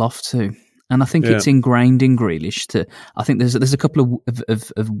that ball off to? And I think it's ingrained in Grealish I think there's a couple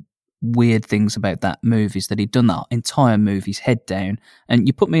of weird things about that move, is that he'd done that entire move, his head down, and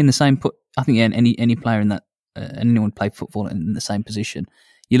you put me in the same I think any player in that anyone play football in the same position,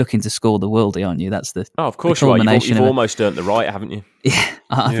 you're looking to score the worldie, aren't you? That's the of course the you are. culmination You've of almost earned the right, haven't you? Yeah,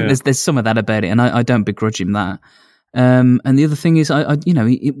 I think there's some of that about it, and I don't begrudge him that. And the other thing is,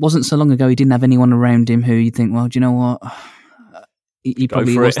 it wasn't so long ago he didn't have anyone around him who you think, well, do you know what? He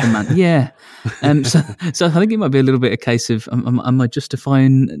probably was the man. Yeah. So I think it might be a little bit a case of, am I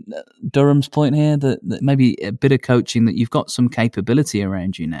justifying Durham's point here that maybe a bit of coaching, that you've got some capability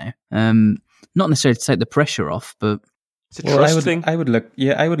around you now. Not necessarily to take the pressure off, but it's a trust thing. I would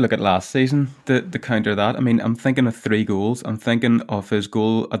look at last season to counter that. I mean, I'm thinking of 3 goals. I'm thinking of his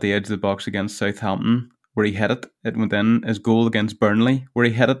goal at the edge of the box against Southampton, where he hit it. It went in. His goal against Burnley, where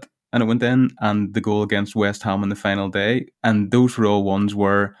he hit it, and it went in, and the goal against West Ham on the final day. And those were all ones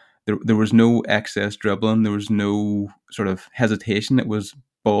where there was no excess dribbling, there was no sort of hesitation. It was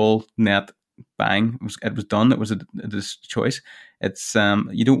ball, net, bang. It was done. It was a choice. It's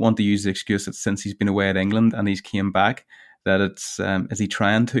you don't want to use the excuse that since he's been away at England and he's came back, that it's is he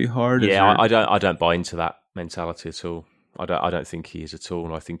trying too hard? Yeah, I don't buy into that mentality at all. I don't think he is at all,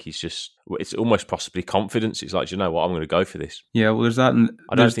 and I think he's just, it's almost possibly confidence. It's like, you know what, I'm going to go for this. Yeah, well, there's that, and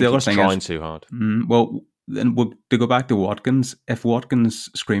I don't think he's trying too hard. Well, then to go back to Watkins, if Watkins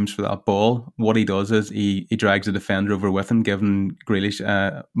screams for that ball, what he does is he drags the defender over with him, giving Grealish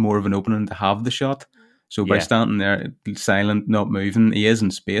more of an opening to have the shot. So by standing there silent, not moving, he is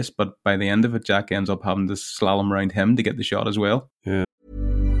in space, but by the end of it, Jack ends up having to slalom around him to get the shot as well. Yeah.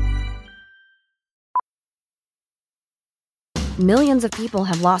 Millions of people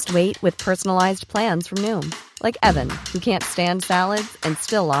have lost weight with personalized plans from Noom. Like Evan, who can't stand salads and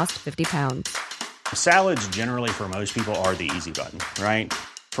still lost 50 pounds. Salads generally for most people are the easy button, right?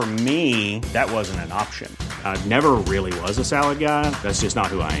 For me, that wasn't an option. I never really was a salad guy. That's just not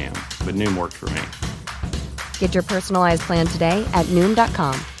who I am. But Noom worked for me. Get your personalized plan today at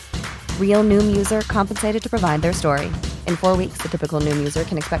Noom.com. Real Noom user compensated to provide their story. In 4 weeks, the typical Noom user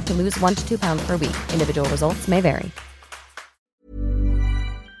can expect to lose 1 to 2 pounds per week. Individual results may vary.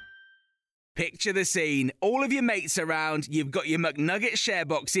 Picture the scene. All of your mates around, you've got your McNugget share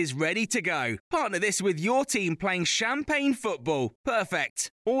boxes ready to go. Partner this with your team playing champagne football.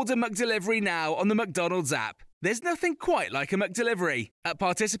 Perfect. Order McDelivery now on the McDonald's app. There's nothing quite like a McDelivery. At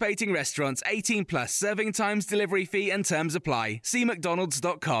participating restaurants, 18 plus, serving times, delivery fee and terms apply. See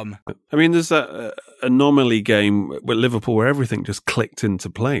mcdonalds.com. I mean, there's that anomaly game with Liverpool where everything just clicked into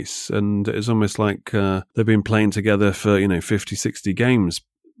place. And it's almost like they've been playing together for, 50, 60 games.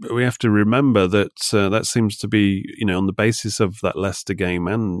 But we have to remember that that seems to be, on the basis of that Leicester game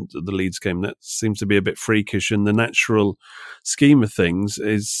and the Leeds game, that seems to be a bit freakish. And the natural scheme of things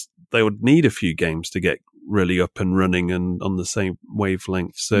is they would need a few games to get really up and running and on the same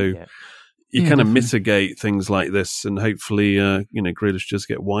wavelength. So you kind of mitigate things like this, and hopefully, Grealish just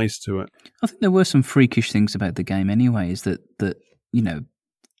get wise to it. I think there were some freakish things about the game anyway, is that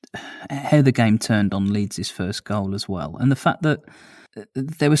how the game turned on Leeds' first goal as well. And the fact that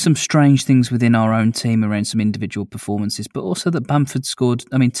there were some strange things within our own team around some individual performances, but also that Bamford scored,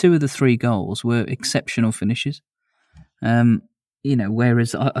 2 of the 3 goals were exceptional finishes.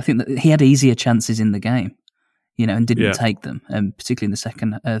 Whereas I think that he had easier chances in the game, and didn't take them, particularly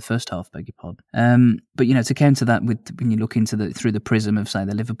in the first half, beg your pardon. But, to counter that when you look through the prism of, say,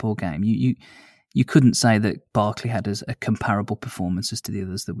 the Liverpool game, you couldn't say that Barkley had a comparable performance as to the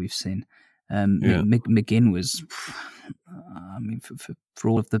others that we've seen. McGinn was, for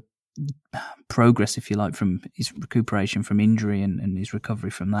all of the progress, if you like, from his recuperation from injury and his recovery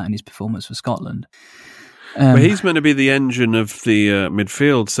from that and his performance for Scotland. But he's meant to be the engine of the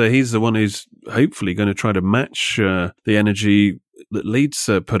midfield, so he's the one who's hopefully going to try to match the energy that Leeds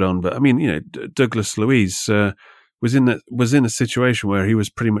put on. But Douglas Luiz was in a situation where he was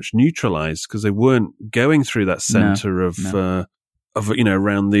pretty much neutralised because they weren't going through that centre of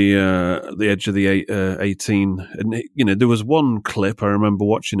around the edge of the 18. And there was one clip I remember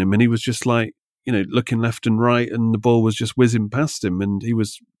watching him, and he was just like, looking left and right, and the ball was just whizzing past him, and he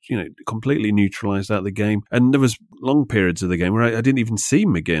was, completely neutralised out of the game. And there was long periods of the game where I didn't even see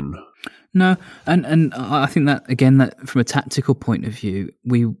McGinn. No, and I think that, again, that from a tactical point of view,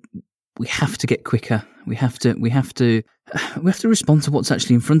 we have to get quicker. We have to respond to what's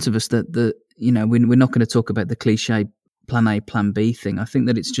actually in front of us. That we're not going to talk about the cliche plan A, plan B thing. I think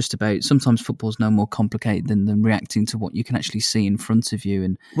that it's just about, sometimes football's no more complicated than reacting to what you can actually see in front of you.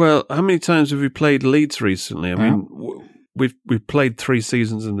 And well, how many times have we played Leeds recently? I mean, we've played 3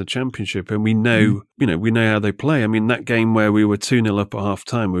 seasons in the Championship, and we know, we know how they play. I mean, that game where we were 2-0 up at half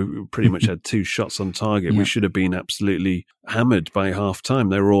time, we pretty much had 2 shots on target. We should have been absolutely hammered by half time.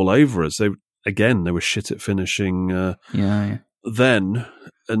 They were all over us. They were shit at finishing. then,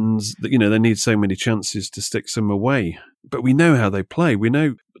 and they need so many chances to stick some away. But we know how they play. We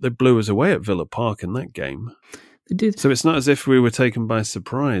know they blew us away at Villa Park in that game. They did. So it's not as if we were taken by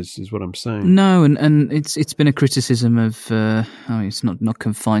surprise, is what I'm saying. No, and it's been a criticism of. It's not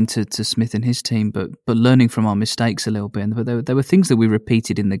confined to Smith and his team, but learning from our mistakes a little bit. But there were things that we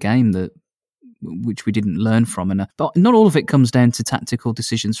repeated in the game which we didn't learn from, but not all of it comes down to tactical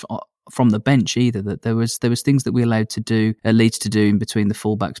decisions from the bench either. That there was things that we allowed Leeds to do in between the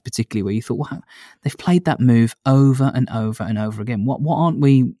fullbacks, particularly where you thought, wow, they've played that move over and over and over again. What aren't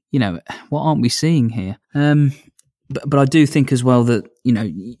we seeing here? But I do think as well that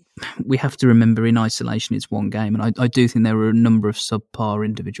we have to remember in isolation it's one game, and I do think there were a number of subpar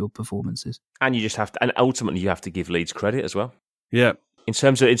individual performances. And you just have to, and ultimately you have to give Leeds credit as well. Yeah. In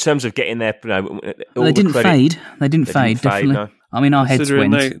terms of getting there, they didn't fade. They didn't fade. Definitely. No. I mean, our heads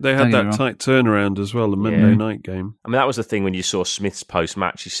went. They had that tight turnaround as well. The Monday night game. I mean, that was the thing when you saw Smith's post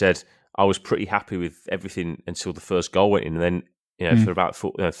match. He said, "I was pretty happy with everything until the first goal went in, and then for about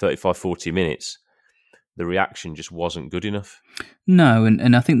 35, 40 minutes, the reaction just wasn't good enough." No,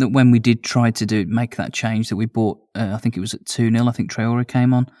 and I think that when we did try to make that change that we bought, I think it was at 2-0. I think Traore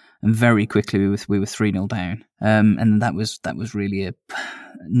came on, and very quickly we were 3-0 down, and that was really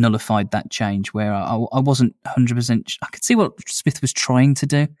nullified that change. Where I wasn't 100%. I could see what Smith was trying to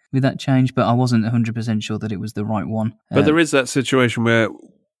do with that change, but I wasn't 100% sure that it was the right one. But there is that situation where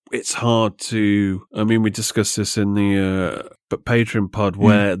it's hard to. I mean, we discussed this in the Patreon pod,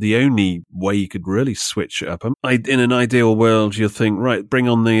 where the only way you could really switch it up, in an ideal world, you'll think, right, bring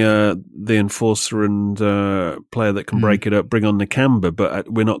on the enforcer and player that can break it up, bring on Nakamba, but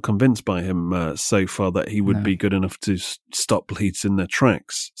we're not convinced by him so far that he would be good enough to stop Leeds in their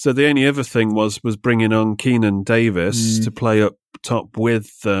tracks. So the only other thing was bringing on Keenan Davis to play up top with.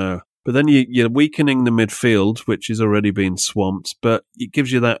 But then you're weakening the midfield, which is already being swamped, but it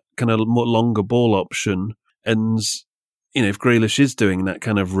gives you that kind of more longer ball option. And, if Grealish is doing that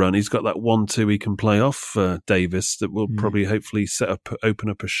kind of run, he's got that 1-2 he can play off Davis that will probably hopefully open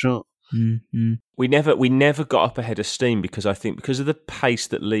up a shot. Mm-hmm. We never got up ahead of steam because I think because of the pace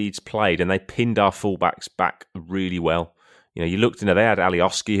that Leeds played, and they pinned our fullbacks back really well. You looked they had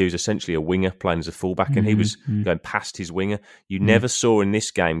Alioski, who's essentially a winger playing as a fullback, and he was going past his winger. You never saw in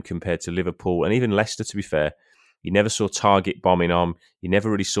this game, compared to Liverpool and even Leicester, to be fair, you never saw Target bombing on. You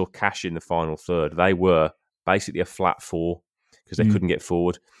never really saw Cash in the final third. They were basically a flat four because they couldn't get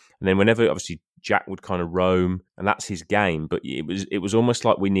forward. And then whenever, obviously, Jack would kind of roam, and that's his game, but it was almost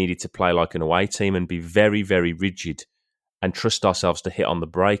like we needed to play like an away team and be very, very rigid and trust ourselves to hit on the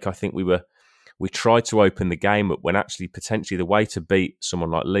break. I think we tried to open the game up when actually potentially the way to beat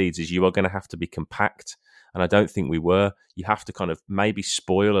someone like Leeds is you are going to have to be compact. And I don't think we were. You have to kind of maybe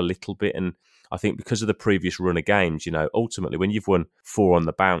spoil a little bit. And I think because of the previous run of games, ultimately when you've won 4 on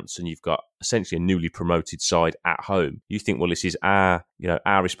the bounce and you've got essentially a newly promoted side at home, you think, well, this is our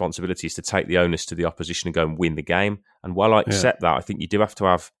responsibility is to take the onus to the opposition and go and win the game. And while I accept that, I think you do have to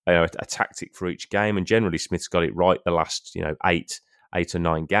have a tactic for each game. And generally Smith's got it right the last, 8 or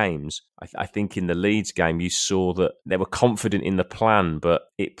 9 games. I think in the Leeds game, you saw that they were confident in the plan, but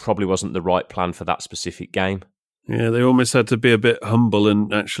it probably wasn't the right plan for that specific game. Yeah, they almost had to be a bit humble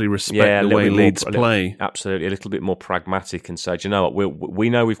and actually respect the way Leeds play. Absolutely, a little bit more pragmatic and say, do you know what, we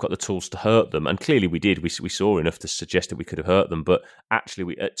know we've got the tools to hurt them, and clearly we did. We saw enough to suggest that we could have hurt them, but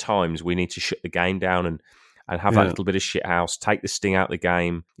actually at times we need to shut the game down and have that little bit of shithouse, take the sting out of the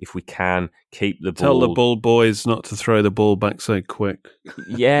game if we can, keep the ball. Tell the ball boys not to throw the ball back so quick.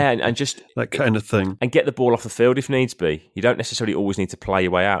 Yeah, and just... that kind of thing. And get the ball off the field if needs be. You don't necessarily always need to play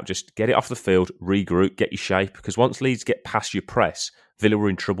your way out. Just get it off the field, regroup, get your shape. Because once Leeds get past your press, Villa were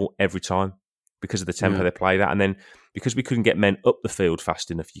in trouble every time because of the tempo they played at. And then because we couldn't get men up the field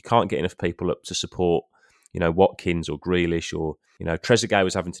fast enough, you can't get enough people up to support Watkins or Grealish or, Trezeguet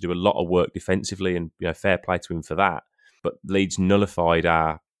was having to do a lot of work defensively and, fair play to him for that. But Leeds nullified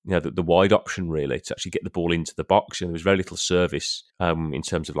our, the wide option really to actually get the ball into the box. And there was very little service in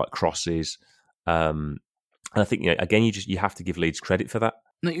terms of like crosses. And I think, again, you have to give Leeds credit for that.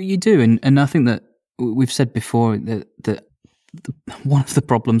 No, you do. And I think that we've said before that one of the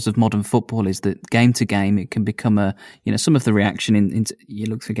problems of modern football is that game to game it can become some of the reaction in you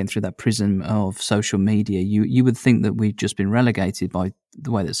look again through that prism of social media. You would think that we've just been relegated by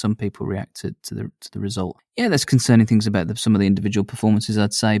the way that some people react to the result. Yeah, there's concerning things about some of the individual performances,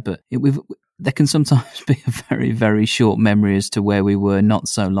 I'd say, but there can sometimes be a very, very short memory as to where we were not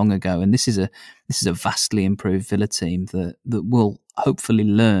so long ago. And this is a vastly improved Villa team that will hopefully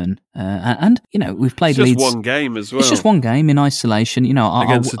learn And we've played It's just Leeds. one game as well. It's just one game in isolation.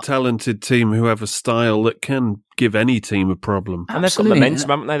 Against a talented team who have a style that can give any team a problem. And they've got momentum,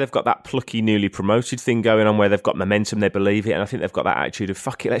 haven't they? They've got that plucky, newly promoted thing going on where they've got momentum, they believe it, and I think they've got that attitude of,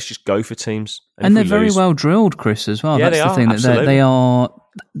 fuck it, let's just go for teams. And they're very well drilled, Chris, as well. Yeah, that's the thing.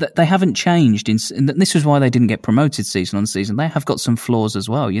 That they haven't changed. And this is why they didn't get promoted season on season. They have got some flaws as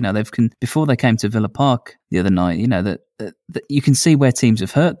well. Before they came to Villa Park the other night, that you can see where teams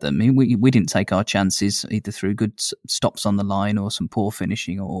have hurt them. We didn't take our chances either through good stops on the line or some poor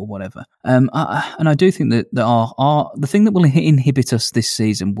finishing or whatever. And I do think that the thing that will inhibit us this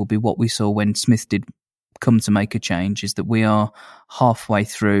season will be what we saw when Smith did come to make a change, is that we are halfway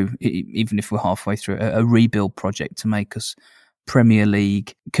through, even if we're halfway through, a rebuild project to make us Premier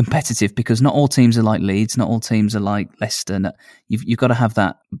League competitive, because not all teams are like Leeds, not all teams are like Leicester. You've got to have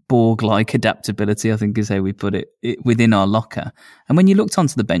that Borg-like adaptability, I think is how we put it, within our locker. And when you looked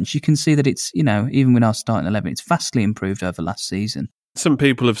onto the bench, you can see that it's, even with our starting 11, it's vastly improved over last season. Some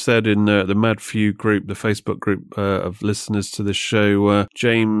people have said in the Mad Few group, the Facebook group of listeners to this show,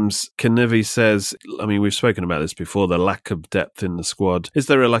 James Kennevy says, we've spoken about this before, the lack of depth in the squad. Is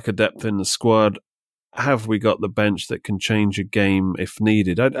there a lack of depth in the squad? Have we got the bench that can change a game if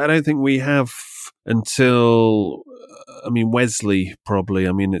needed? I don't think we have until, Wesley probably.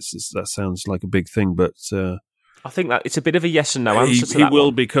 That sounds like a big thing, but I think that it's a bit of a yes and no answer to that. He will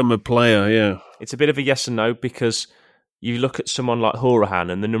one. Become a player, yeah. It's a bit of a yes and no, because you look at someone like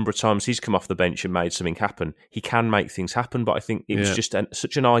Horahan and the number of times he's come off the bench and made something happen. He can make things happen, but I think it was just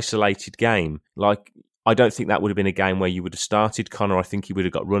such an isolated game. I don't think that would have been a game where you would have started Connor. I think he would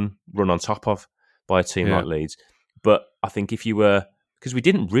have got run on top of by a team like Leeds. But I think if you were, because we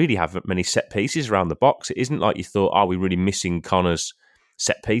didn't really have many set pieces around the box, it isn't like you thought, are we really missing Connor's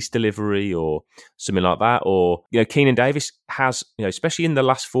set piece delivery or something like that? Or, Keenan Davis has, especially in the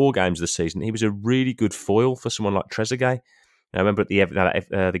last 4 games of the season, he was a really good foil for someone like Trezeguet. I remember at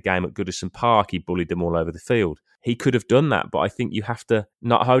the game at Goodison Park, he bullied them all over the field. He could have done that, but I think you have to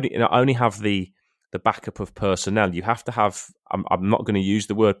not only have the backup of personnel, you have to have, I'm not going to use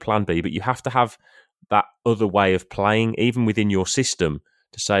the word plan B, but you have to have that other way of playing, even within your system,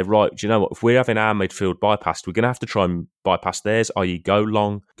 to say, right, do you know what, if we're having our midfield bypassed, we're going to have to try and bypass theirs, i.e. go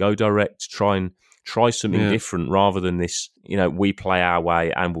long, go direct, try something different rather than this, we play our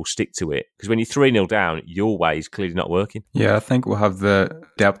way and we'll stick to it. Because when you're 3-0 down, your way is clearly not working. Yeah, I think we'll have the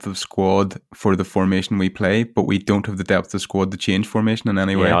depth of squad for the formation we play, but we don't have the depth of squad to change formation in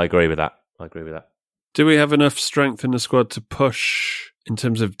any way. Yeah, I agree with that. Do we have enough strength in the squad to push, in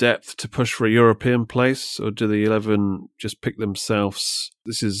terms of depth, to push for a European place, or do the 11 just pick themselves?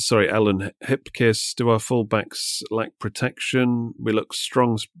 This is, Alan Hipkiss. Do our fullbacks lack protection? We look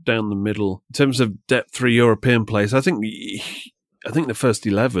strong down the middle. In terms of depth for a European place, I think the first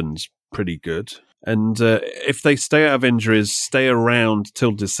 11's pretty good. And if they stay out of injuries, stay around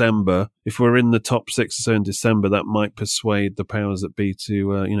till December, if we're in the top 6 or so in December, that might persuade the powers that be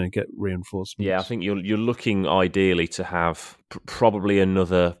to, get reinforcements. Yeah, I think you're looking ideally to have probably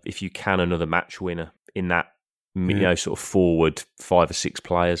another match winner in that, sort of forward 5 or 6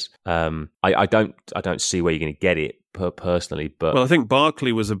 players. I don't see where you're going to get it personally, but I think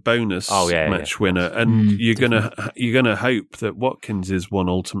Barkley was a bonus match winner, and you're gonna hope that Watkins is one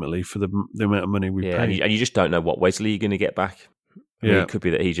ultimately for the amount of money we pay. And you just don't know what Wesley you're going to get back. It could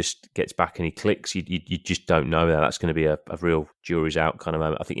be that he just gets back and he clicks. You just don't know that. That's going to be a real jury's out kind of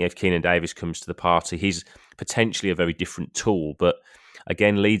moment. I think if Keenan Davis comes to the party, he's potentially a very different tool. But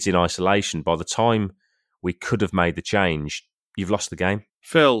again, Leeds in isolation. By the time we could have made the change, you've lost the game.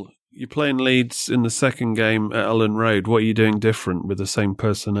 Phil, you're playing Leeds in the second game at Ellen Road. What are you doing different with the same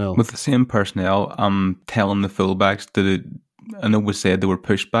personnel? With the same personnel, I'm telling the fullbacks that I know we said they were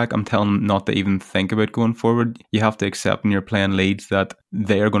pushed back. I'm telling them not to even think about going forward. You have to accept when you're playing Leeds that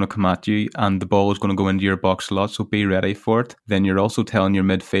they are going to come at you and the ball is going to go into your box a lot, so be ready for it. Then you're also telling your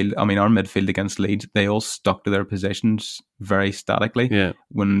midfield, our midfield against Leeds, they all stuck to their positions very statically. Yeah.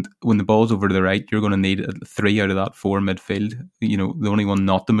 When the ball's over to the right, you're going to need 3 out of that 4 midfield. The only one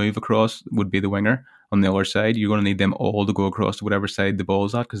not to move across would be the winger. On the other side, you're going to need them all to go across to whatever side the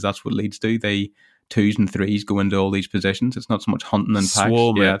ball's at, because that's what Leeds do. They 2s and 3s go into all these positions. It's not so much hunting and packs.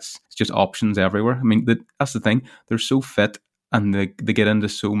 Yeah, it's just options everywhere. That's the thing. They're so fit and they get into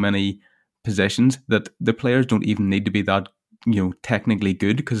so many positions that the players don't even need to be that technically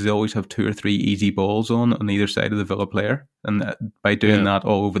good, because they always have 2 or 3 easy balls on either side of the Villa player. And by doing that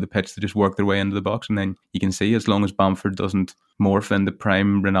all over the pitch, they just work their way into the box. And then you can see, as long as Bamford doesn't morph into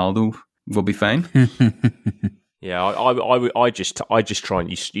prime Ronaldo, we'll be fine. Yeah, I just try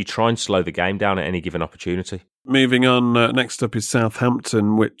and you try and slow the game down at any given opportunity. Moving on, next up is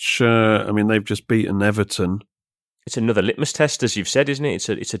Southampton, which, they've just beaten Everton. It's another litmus test, as you've said, isn't it?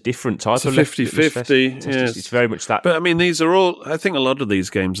 It's a different type of 50-50. Yes. It's very much that. But, these are all, I think a lot of these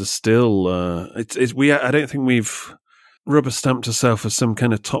games are still, I don't think we've rubber stamped ourselves as some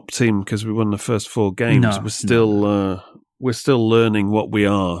kind of top team because we won the first 4 games. We're still learning what we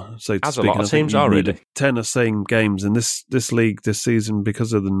are, so to as speak. A lot of teams are really 10 of same games in this league this season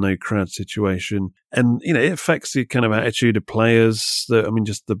because of the no crowd situation, and it affects the kind of attitude of players.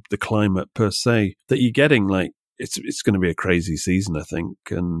 Just the climate per se that you're getting. Like it's going to be a crazy season, I think,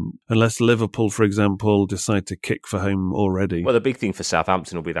 and unless Liverpool, for example, decide to kick for home already. Well, the big thing for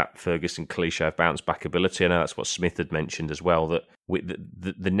Southampton will be that Ferguson cliche of bounce back ability. I know that's what Smith had mentioned as well, that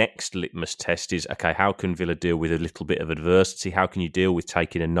the next litmus test is, okay, how can Villa deal with a little bit of adversity? How can you deal with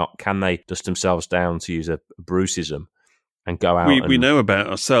taking a knock? Can they dust themselves down, to use a Bruceism, and go out? We know about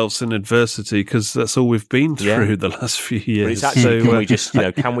ourselves in adversity because that's all we've been through the last few years. But it's actually, can we just,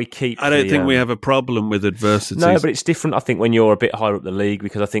 can we keep? I don't think we have a problem with adversity. No, but it's different, I think, when you're a bit higher up the league,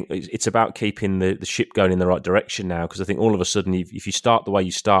 because I think it's about keeping the ship going in the right direction now. Because I think all of a sudden, if you start the way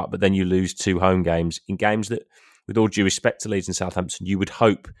you start, but then you lose 2 home games in games that, with all due respect to Leeds and Southampton, you would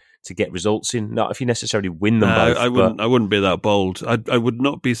hope to get results in. Not if you necessarily win them both. I wouldn't be that bold. I would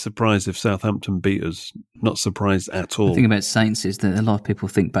not be surprised if Southampton beat us. Not surprised at all. The thing about Saints is that a lot of people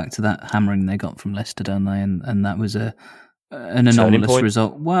think back to that hammering they got from Leicester, don't they? And that was an anomalous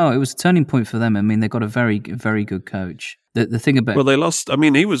result. Wow, it was a turning point for them. They got a very, very good coach. The thing about... they lost...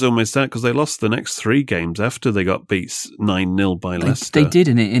 he was almost out because they lost the next 3 games after they got beat 9-0 by Leicester. They did,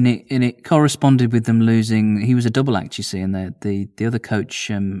 and it corresponded with them losing... He was a double act, you see, and the other coach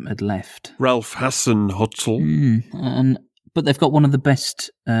had left. Ralph Hasenhüttl. But they've got one of the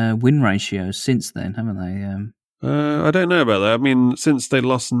best win ratios since then, haven't they? I don't know about that. Since they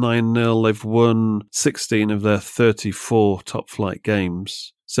lost 9-0, they've won 16 of their 34 top-flight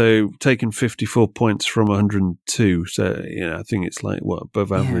games. So taking 54 points from 102. So, I think it's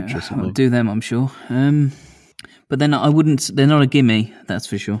above average or something. I'll do them, I'm sure. But then they're not a gimme, that's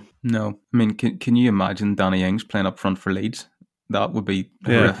for sure. No. Can you imagine Danny Ings playing up front for Leeds? That would be...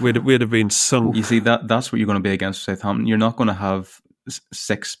 Yeah, we'd have been sunk. You see, that's what you're going to be against Southampton. You're not going to have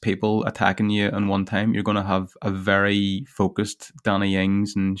 6 people attacking you at one time. You're going to have a very focused Danny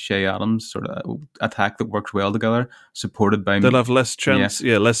Ings and Shea Adams sort of attack that works well together, supported by... They'll have less chance,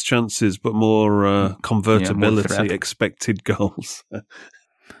 less chances, but more convertibility, more expected goals.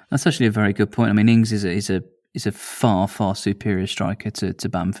 That's actually a very good point. Ings is a far, far superior striker to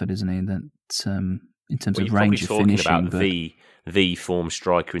Bamford, isn't he? That in terms of range of finishing. About the form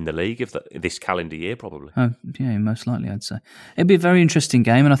striker in the league of this calendar year, probably. Oh, yeah, most likely, I'd say. It'd be a very interesting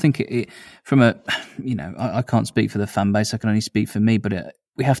game, and I think from a, I can't speak for the fan base, I can only speak for me, but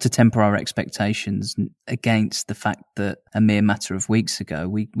we have to temper our expectations against the fact that a mere matter of weeks ago,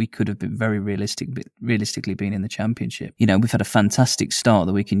 we could have been very realistically been in the Championship. We've had a fantastic start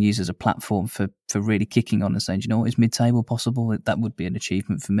that we can use as a platform for really kicking on and saying, is mid-table possible? That would be an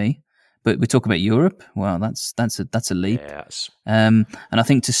achievement for me. But we talk about Europe. Wow, that's a leap. Yes. And I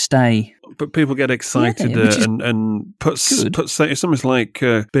think to stay. But people get excited and put it's almost like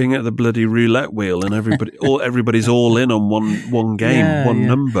being at the bloody roulette wheel and everybody's all in on one game,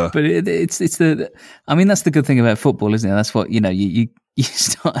 number. But it's the. That's the good thing about football, isn't it? That's what you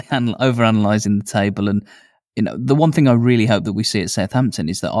start overanalyzing the table and. The one thing I really hope that we see at Southampton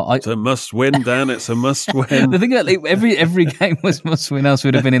is that it's a must win, Dan. It's a must win. The thing that every game was must win, else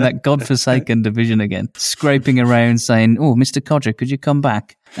we'd have been in that godforsaken division again, scraping around saying, "Oh, Mr. Codger, could you come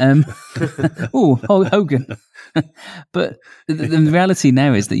back?" Oh, Hogan. But the reality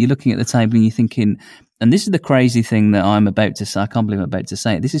now is that you're looking at the table and you're thinking, and this is the crazy thing that I'm about to say. I can't believe I'm about to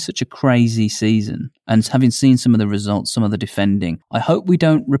say it. This is such a crazy season, and having seen some of the results, some of the defending, I hope we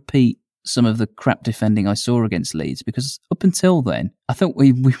don't repeat some of the crap defending I saw against Leeds, because up until then, I thought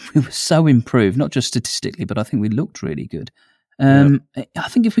we were so improved, not just statistically, but I think we looked really good. I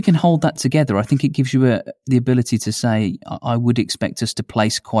think if we can hold that together, I think it gives you the ability to say, I would expect us to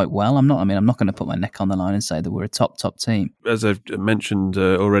place quite well. I'm not going to put my neck on the line and say that we're a top team. As I've mentioned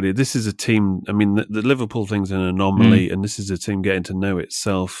already, this is a team, the Liverpool thing's an anomaly, and this is a team getting to know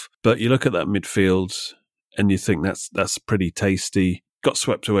itself. But you look at that midfield and you think that's pretty tasty. Got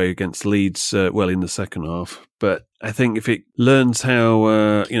swept away against Leeds, in the second half. But I think if it learns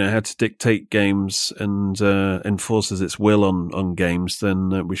how to dictate games and enforces its will on games,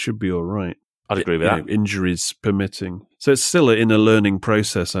 then we should be all right. I'd agree with that. Injuries permitting. So it's still in a learning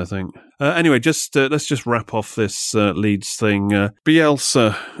process, I think. Anyway, let's just wrap off this Leeds thing.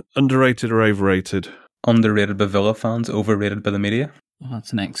 Bielsa, underrated or overrated? Underrated by Villa fans, overrated by the media. Oh,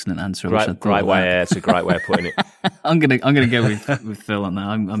 that's an excellent answer. I wish I'd thought Great of way. that. It's a great way of putting it. I'm gonna go with Phil on that.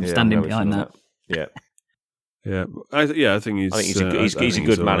 I'm standing behind that. Yeah. Yeah, I think he's a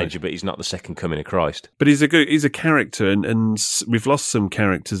good all manager, right. but he's not the second coming of Christ. But he's a character, and we've lost some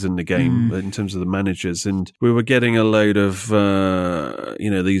characters in the game in terms of the managers, and we were getting a load of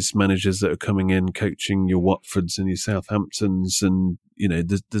these managers that are coming in coaching your Watfords and your Southamptons, and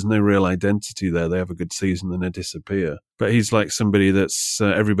there's no real identity there. They have a good season and they disappear. But he's like somebody that's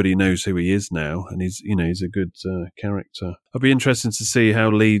everybody knows who he is now, and he's a good character. I'll be interested to see how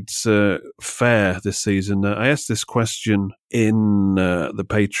Leeds fare this season. I asked this question in the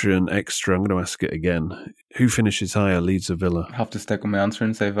Patreon Extra. I'm going to ask it again. Who finishes higher, Leeds or Villa? I have to stick with my answer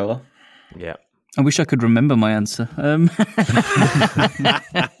and say Villa. Yeah. I wish I could remember my answer.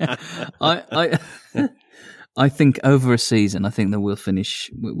 I think over a season, I think that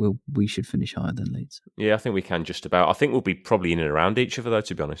we should finish higher than Leeds. Yeah, I think we can just about. I think we'll be probably in and around each other, though,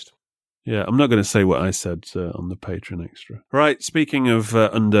 to be honest. Yeah, I'm not going to say what I said on the Patreon Extra. Right, speaking of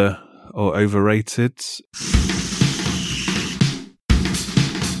under or overrated...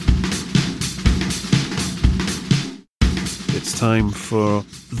 It's time for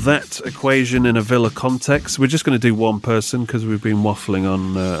that equation in a Villa context. We're just going to do one person because we've been waffling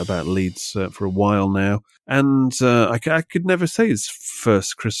on about Leeds for a while now. And I could never say his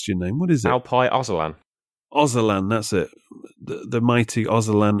first Christian name. What is it? Alpay Ozalan. Ozalan, that's it. The mighty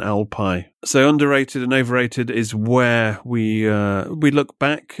Ozalan Alpay. So underrated and overrated is where we look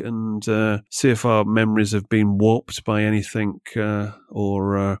back and see if our memories have been warped by anything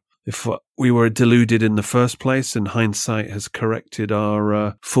or... if we were deluded in the first place and hindsight has corrected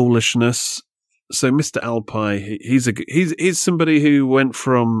our foolishness. So Mr. Alpay, he's somebody who went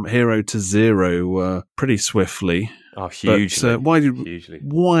from hero to zero pretty swiftly. Oh, hugely. But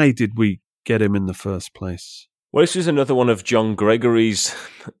why did we get him in the first place? Well, this was another one of John Gregory's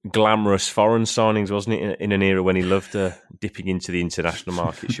glamorous foreign signings, wasn't it? In an era when he loved dipping into the international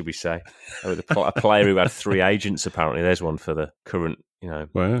market, should we say? A player who had 3 agents, apparently. There's one for the current,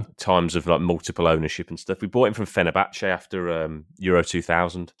 wow. times of like multiple ownership and stuff. We bought him from Fenerbahce after Euro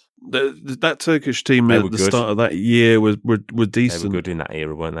 2000. That Turkish team at the start of that year were decent. They were good in that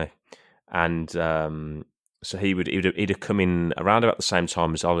era, weren't they? And so he'd have come in around about the same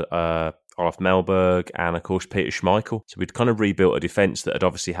time as Olaf Melberg and, of course, Peter Schmeichel. So we'd kind of rebuilt a defence that had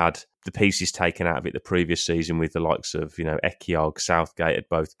obviously had the pieces taken out of it the previous season with the likes of, Ekiog, Southgate had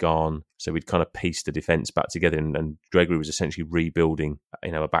both gone. So we'd kind of pieced the defence back together and Gregory was essentially rebuilding,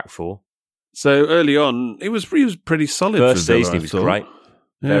 a back four. So early on, he was pretty solid. First for Villa, season, he was great.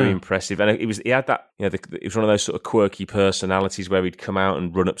 Very impressive. And he had that, it was one of those sort of quirky personalities where he'd come out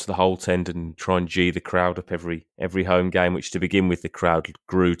and run up to the Holt End and try and gee the crowd up every home game, which to begin with the crowd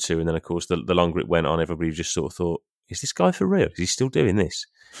grew to. And then, of course, the longer it went on, everybody just sort of thought, is this guy for real? Is he still doing this?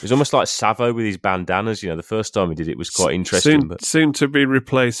 It was almost like Savo with his bandanas. The first time he did it was quite interesting. Soon to be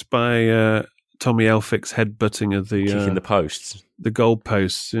replaced by Tommy Elphick's headbutting of the... Kicking the posts. The goal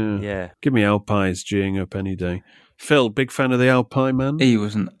posts, yeah. Give me Alpay's geeing up any day. Phil, big fan of the Alpay, man? He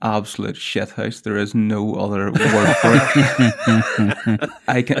was an absolute shithouse. There is no other word for it.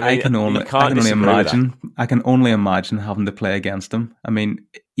 I can only imagine having to play against him. I mean,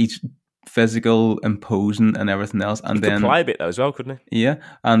 he's physical, imposing, and everything else. And he could play a bit though as well, couldn't he? Yeah,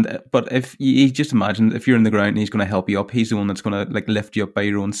 but if you just imagine if you're in the ground and he's going to help you up, he's the one that's going to lift you up by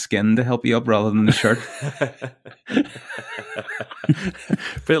your own skin to help you up rather than the shirt.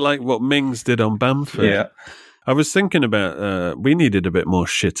 Bit like what Mings did on Bamford. Yeah. I was thinking about we needed a bit more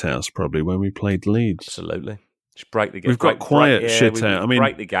shithouse probably when we played Leeds. Absolutely. Just break the game. We've got quiet shithouse. I mean,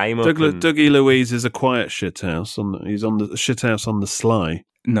 break the game up. Dougie Louise is a quiet shithouse. He's on the shithouse on the sly.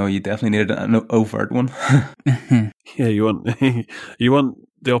 No, you definitely needed an overt one. Yeah, you want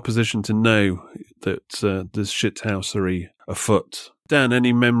the opposition to know that there's shithousery afoot. Dan,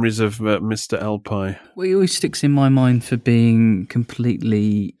 any memories of Mr. Alpay? Well, he always sticks in my mind for being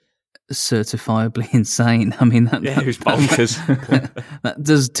completely certifiably insane. I mean, it was bonkers. That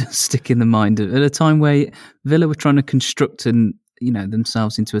does stick in the mind at a time where Villa were trying to construct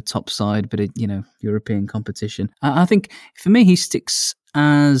themselves into a top side, but European competition. I think for me, he sticks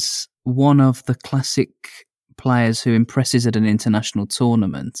as one of the classic players who impresses at an international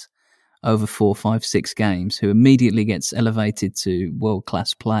tournament over 4, 5, 6 games, who immediately gets elevated to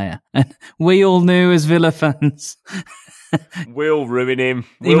world-class player. And we all knew as Villa fans. We'll ruin him.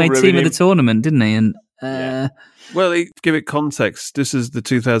 He made team of the tournament, didn't he? And Well, give it context. This is the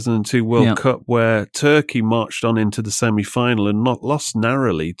 2002 World Cup where Turkey marched on into the semi-final and lost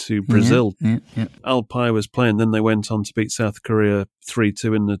narrowly to Brazil. Alpay was playing, then they went on to beat South Korea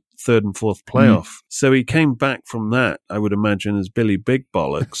 3-2 in the third and fourth playoff. So he came back from that, I would imagine, as Billy Big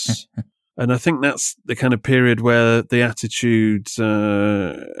Bollocks. And I think that's the kind of period where the attitudes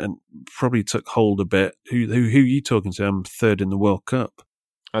and probably took hold a bit. Who are you talking to? I'm third in the World Cup.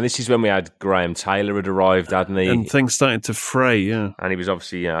 And this is when we had Graham Taylor had arrived, hadn't he? And things started to fray, yeah. And he was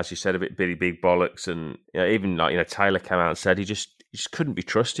obviously, as you said, a bit Billy Big Bollocks. And even Taylor came out and said he just couldn't be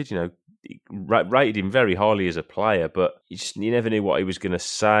trusted. He rated him very highly as a player, but you never knew what he was going to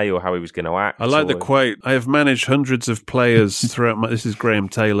say or how he was going to act. I like the quote. I have managed hundreds of players throughout my... This is Graham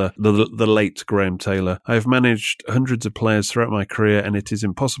Taylor, the late Graham Taylor. I have managed hundreds of players throughout my career, and it is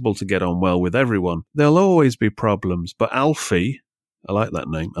impossible to get on well with everyone. There'll always be problems, but Alfie... I like that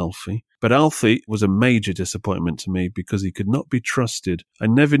name, Alfie. But Alfie was a major disappointment to me because he could not be trusted. I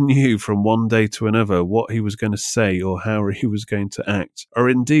never knew from one day to another what he was going to say or how he was going to act, or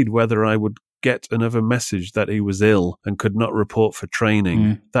indeed whether I would get another message that he was ill and could not report for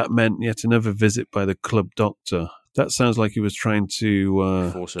training. That meant yet another visit by the club doctor. That sounds like he was trying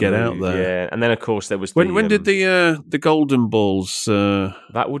to get out there. Yeah, and then of course there was when did the Golden Balls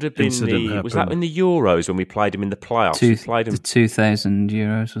that would have been was that in the Euros when we played him in the playoffs? We played him the 2000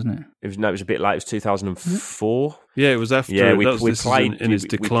 Euros, wasn't it? It was a bit late. It was 2004. Yeah, it was after. Yeah, we played in his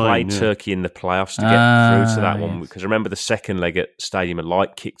decline. We played Turkey in the playoffs to get through to that one because I remember the second leg at Stadium of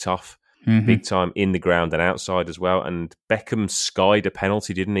Light kicked off. Big time in the ground and outside as well. And Beckham skied a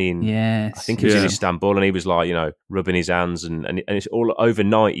penalty, didn't he? Yes. I think it was in Istanbul, and he was like, rubbing his hands. And it's all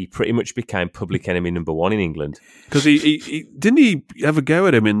overnight. He pretty much became public enemy number one in England. Because he didn't he have a go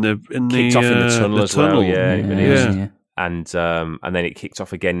at him in the kicked off in the tunnel as well. Yeah. And then it kicked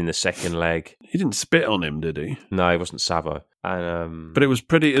off again in the second leg. He didn't spit on him, did he? No, it wasn't Savo. And, but it was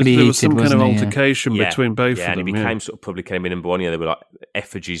pretty there was some kind of altercation between both of them. And he became sort of public enemy number one. There were like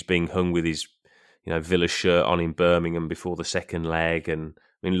effigies being hung with his, Villa shirt on in Birmingham before the second leg. And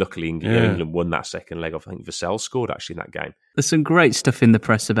I mean, luckily England won that second leg. I think Vassell scored actually in that game. There's some great stuff in the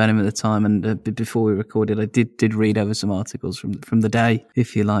press about him at the time, and before we recorded, I did read over some articles from the day,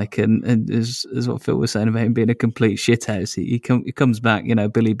 if you like, and as what Phil was saying about him being a complete shithouse, he comes back,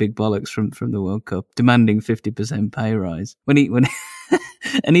 Billy Big Bollocks from the World Cup, demanding 50% pay rise when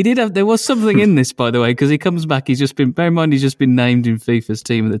and he did have. There was something in this, by the way, because he comes back. Bear in mind, he's just been named in FIFA's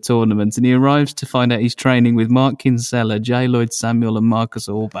team of the tournament, and he arrives to find out he's training with Mark Kinsella, J. Lloyd Samuel, and Marcus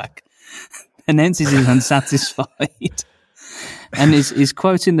Allback. Announces he's unsatisfied. And his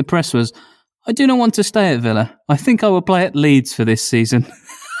quote in the press was, "I do not want to stay at Villa. I think I will play at Leeds for this season."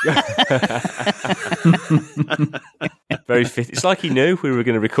 Very fit. It's like he knew we were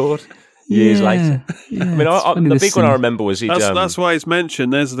going to record years later. Yeah, I mean, the big one I remember was that's why it's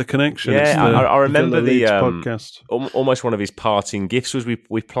mentioned. There's the connection. Yeah, I remember the podcast. Almost one of his parting gifts was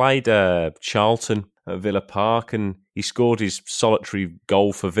we played Charlton at Villa Park, and he scored his solitary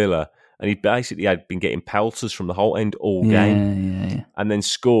goal for Villa. And he basically had been getting pelters from the whole end all game, and then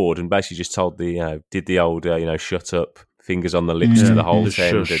scored, and basically just told did the old shut up, fingers on the lips to the whole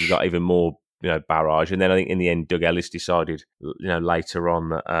end, and got even more barrage. And then I think in the end, Doug Ellis decided later on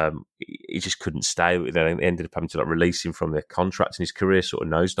that he just couldn't stay. They ended up having to release him from the contract, and his career sort of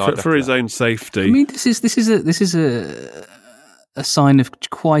nosedived for his own safety. I mean, this is a sign of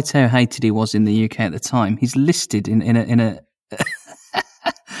quite how hated he was in the UK at the time. He's listed in a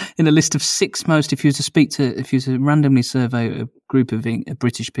in a list of 6 most, if you were to randomly survey a group of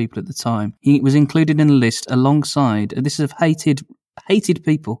British people at the time, he was included in a list alongside, this is of hated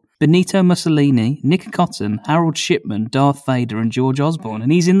people, Benito Mussolini, Nick Cotton, Harold Shipman, Darth Vader, and George Osborne,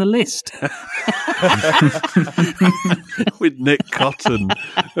 and he's in the list. With Nick Cotton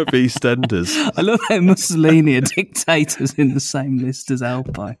of EastEnders. I love how Mussolini are dictators in the same list as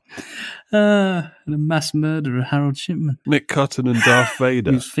Alpay. And a mass murderer, Harold Shipman. Nick Cotton and Darth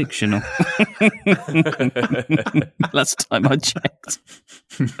Vader. Who's fictional. Last time I checked.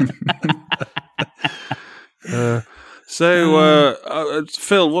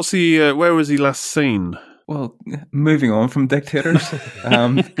 Phil, what's where was he last seen? Well, moving on from dictators,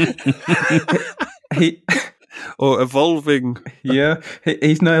 or evolving. Yeah,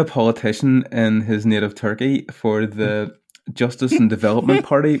 he's now a politician in his native Turkey for the Justice and Development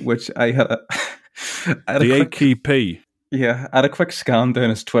Party, which I had the AKP. Yeah, I had a quick scan down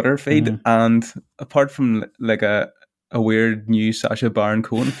his Twitter feed, and apart from like a a weird new Sacha Baron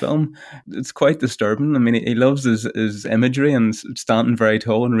Cohen film. It's quite disturbing. I mean, he loves his imagery and standing very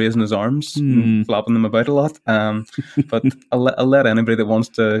tall and raising his arms and flapping them about a lot. But I'll let anybody that wants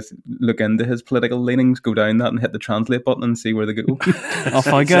to look into his political leanings go down that and hit the translate button and see where they go. Off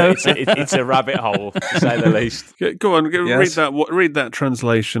I go. It's a rabbit hole, to say the least. Go on, Yes. read that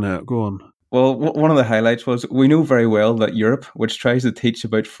translation out. Go on. Well, one of the highlights was, we know very well that Europe, which tries to teach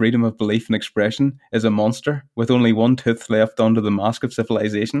about freedom of belief and expression, is a monster with only one tooth left under the mask of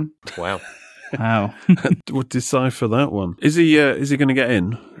civilization. Wow. Wow. We'll decipher that one. Is he going to get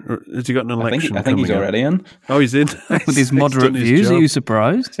in? Or has he got an election? I think he's coming up? already in. Oh, he's in. With his He's moderate done his views, job. are you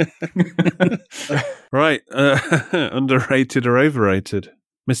surprised? Right. Underrated or overrated?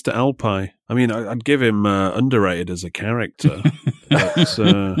 Mr. Alpi. I mean, I'd give him underrated as a character. But,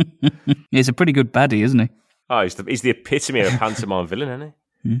 He's a pretty good baddie, isn't he? Oh, he's the epitome of a pantomime villain, isn't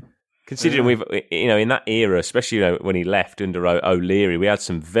he? Considering we've, in that era, especially when he left under O'Leary, we had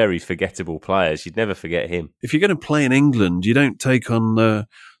some very forgettable players. You'd never forget him. if you're going to play in England, you don't take on the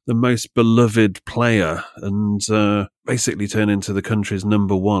most beloved player and basically turn into the country's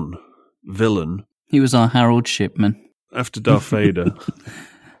number one villain He was our Harold Shipman. after Darth Vader.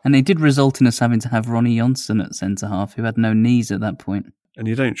 And it did result in us having to have Ronnie Johnson at centre-half, who had no knees at that point. And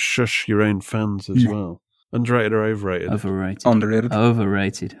you don't shush your own fans as well. Underrated or overrated? Overrated. Underrated.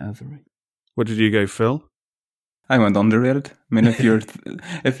 Overrated. What did you go, Phil? I went underrated. I mean, if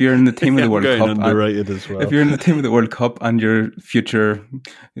you're in the team of the World Going Cup, underrated as well. if you're in the team of the World Cup and you're future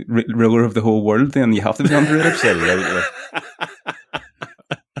ruler of the whole world, then you have to be underrated. Absolutely.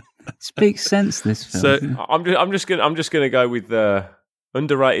 Speaks sense, this film. So- I'm just gonna go with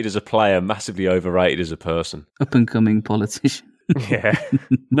underrated as a player, massively overrated as a person. Up-and-coming politician. Yeah.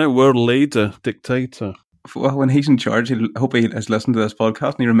 No world leader, dictator. Well, when he's in charge, I hope he has listened to this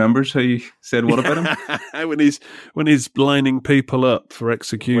podcast and he remembers how you said what about him. when he's lining people up for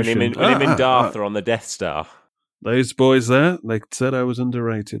execution. When him and Darth are on the Death Star. Those boys there, they said I was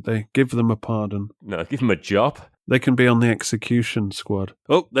underrated. They give them a pardon. No, give him a job. They can be on the execution squad.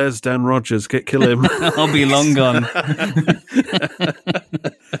 Oh, there's Dan Rogers. Kill him. I'll be long gone.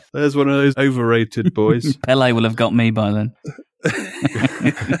 There's one of those overrated boys. Pele will have got me by then.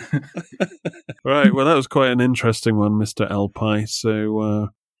 Right, well, that was quite an interesting one, Mr. Alpi. So,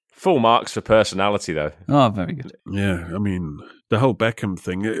 Full marks for personality, though. Oh, very good. yeah, I mean, the whole Beckham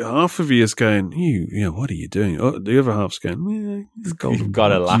thing, half of you is going, what are you doing? Oh, the other half's going, it's golden. You've got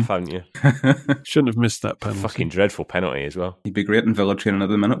to balls." laugh, haven't you? Shouldn't have missed that penalty. Fucking dreadful penalty as well. He'd be great in Villa training at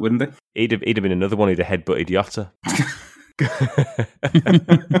the minute, wouldn't he? He'd have been another one who'd have headbutted Yotta.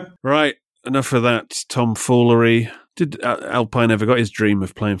 Right, enough of that tomfoolery. Did Alpine ever got his dream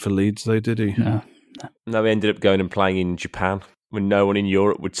of playing for Leeds, though, did he? No. No, he ended up going and playing in Japan when no one in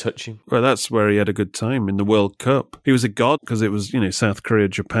Europe would touch him. Well, that's where he had a good time, in the World Cup. He was a god because it was, South Korea,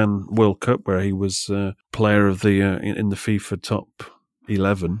 Japan World Cup, where he was player of the in the FIFA top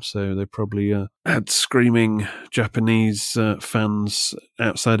 11. So they probably had screaming Japanese fans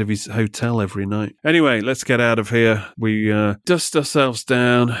outside of his hotel every night. Anyway, let's get out of here. We dust ourselves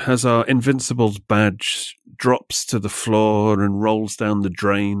down as our Invincibles badge drops to the floor and rolls down the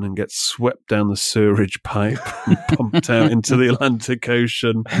drain and gets swept down the sewerage pipe and pumped out into the Atlantic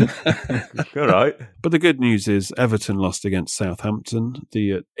Ocean. All right. But the good news is Everton lost against Southampton.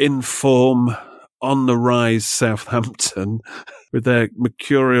 The in-form, on-the-rise Southampton with their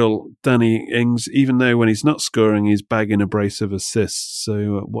mercurial Danny Ings, even though when he's not scoring, he's bagging a brace of assists.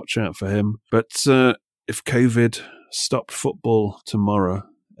 So watch out for him. But if COVID stopped football tomorrow,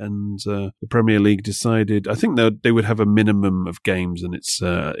 and the Premier League decided, I think they would have a minimum of games, and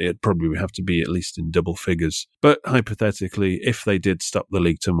it'd probably have to be at least in double figures. But hypothetically, if they did stop the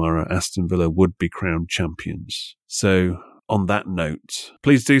league tomorrow, Aston Villa would be crowned champions. So on that note,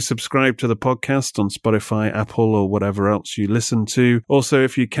 please do subscribe to the podcast on Spotify, Apple, or whatever else you listen to. Also,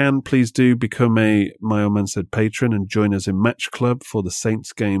 if you can, please do become a My Old Man Said patron and join us in Match Club for the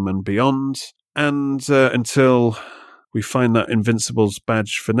Saints game and beyond. And until we find that Invincibles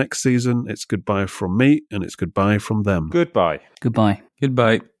badge for next season, it's goodbye from me and it's goodbye from them. Goodbye. Goodbye.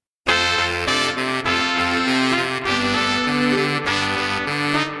 Goodbye.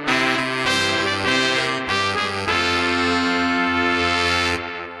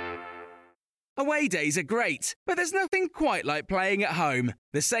 Away days are great, but there's nothing quite like playing at home.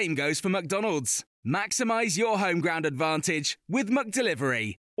 The same goes for McDonald's. Maximise your home ground advantage with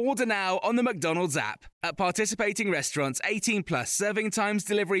McDelivery. Order now on the McDonald's app. At participating restaurants, 18 plus serving times,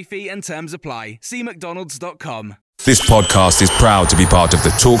 delivery fee and terms apply. See mcdonalds.com. This podcast is proud to be part of the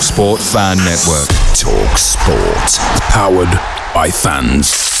TalkSport Fan Network. TalkSport. Powered by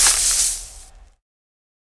fans.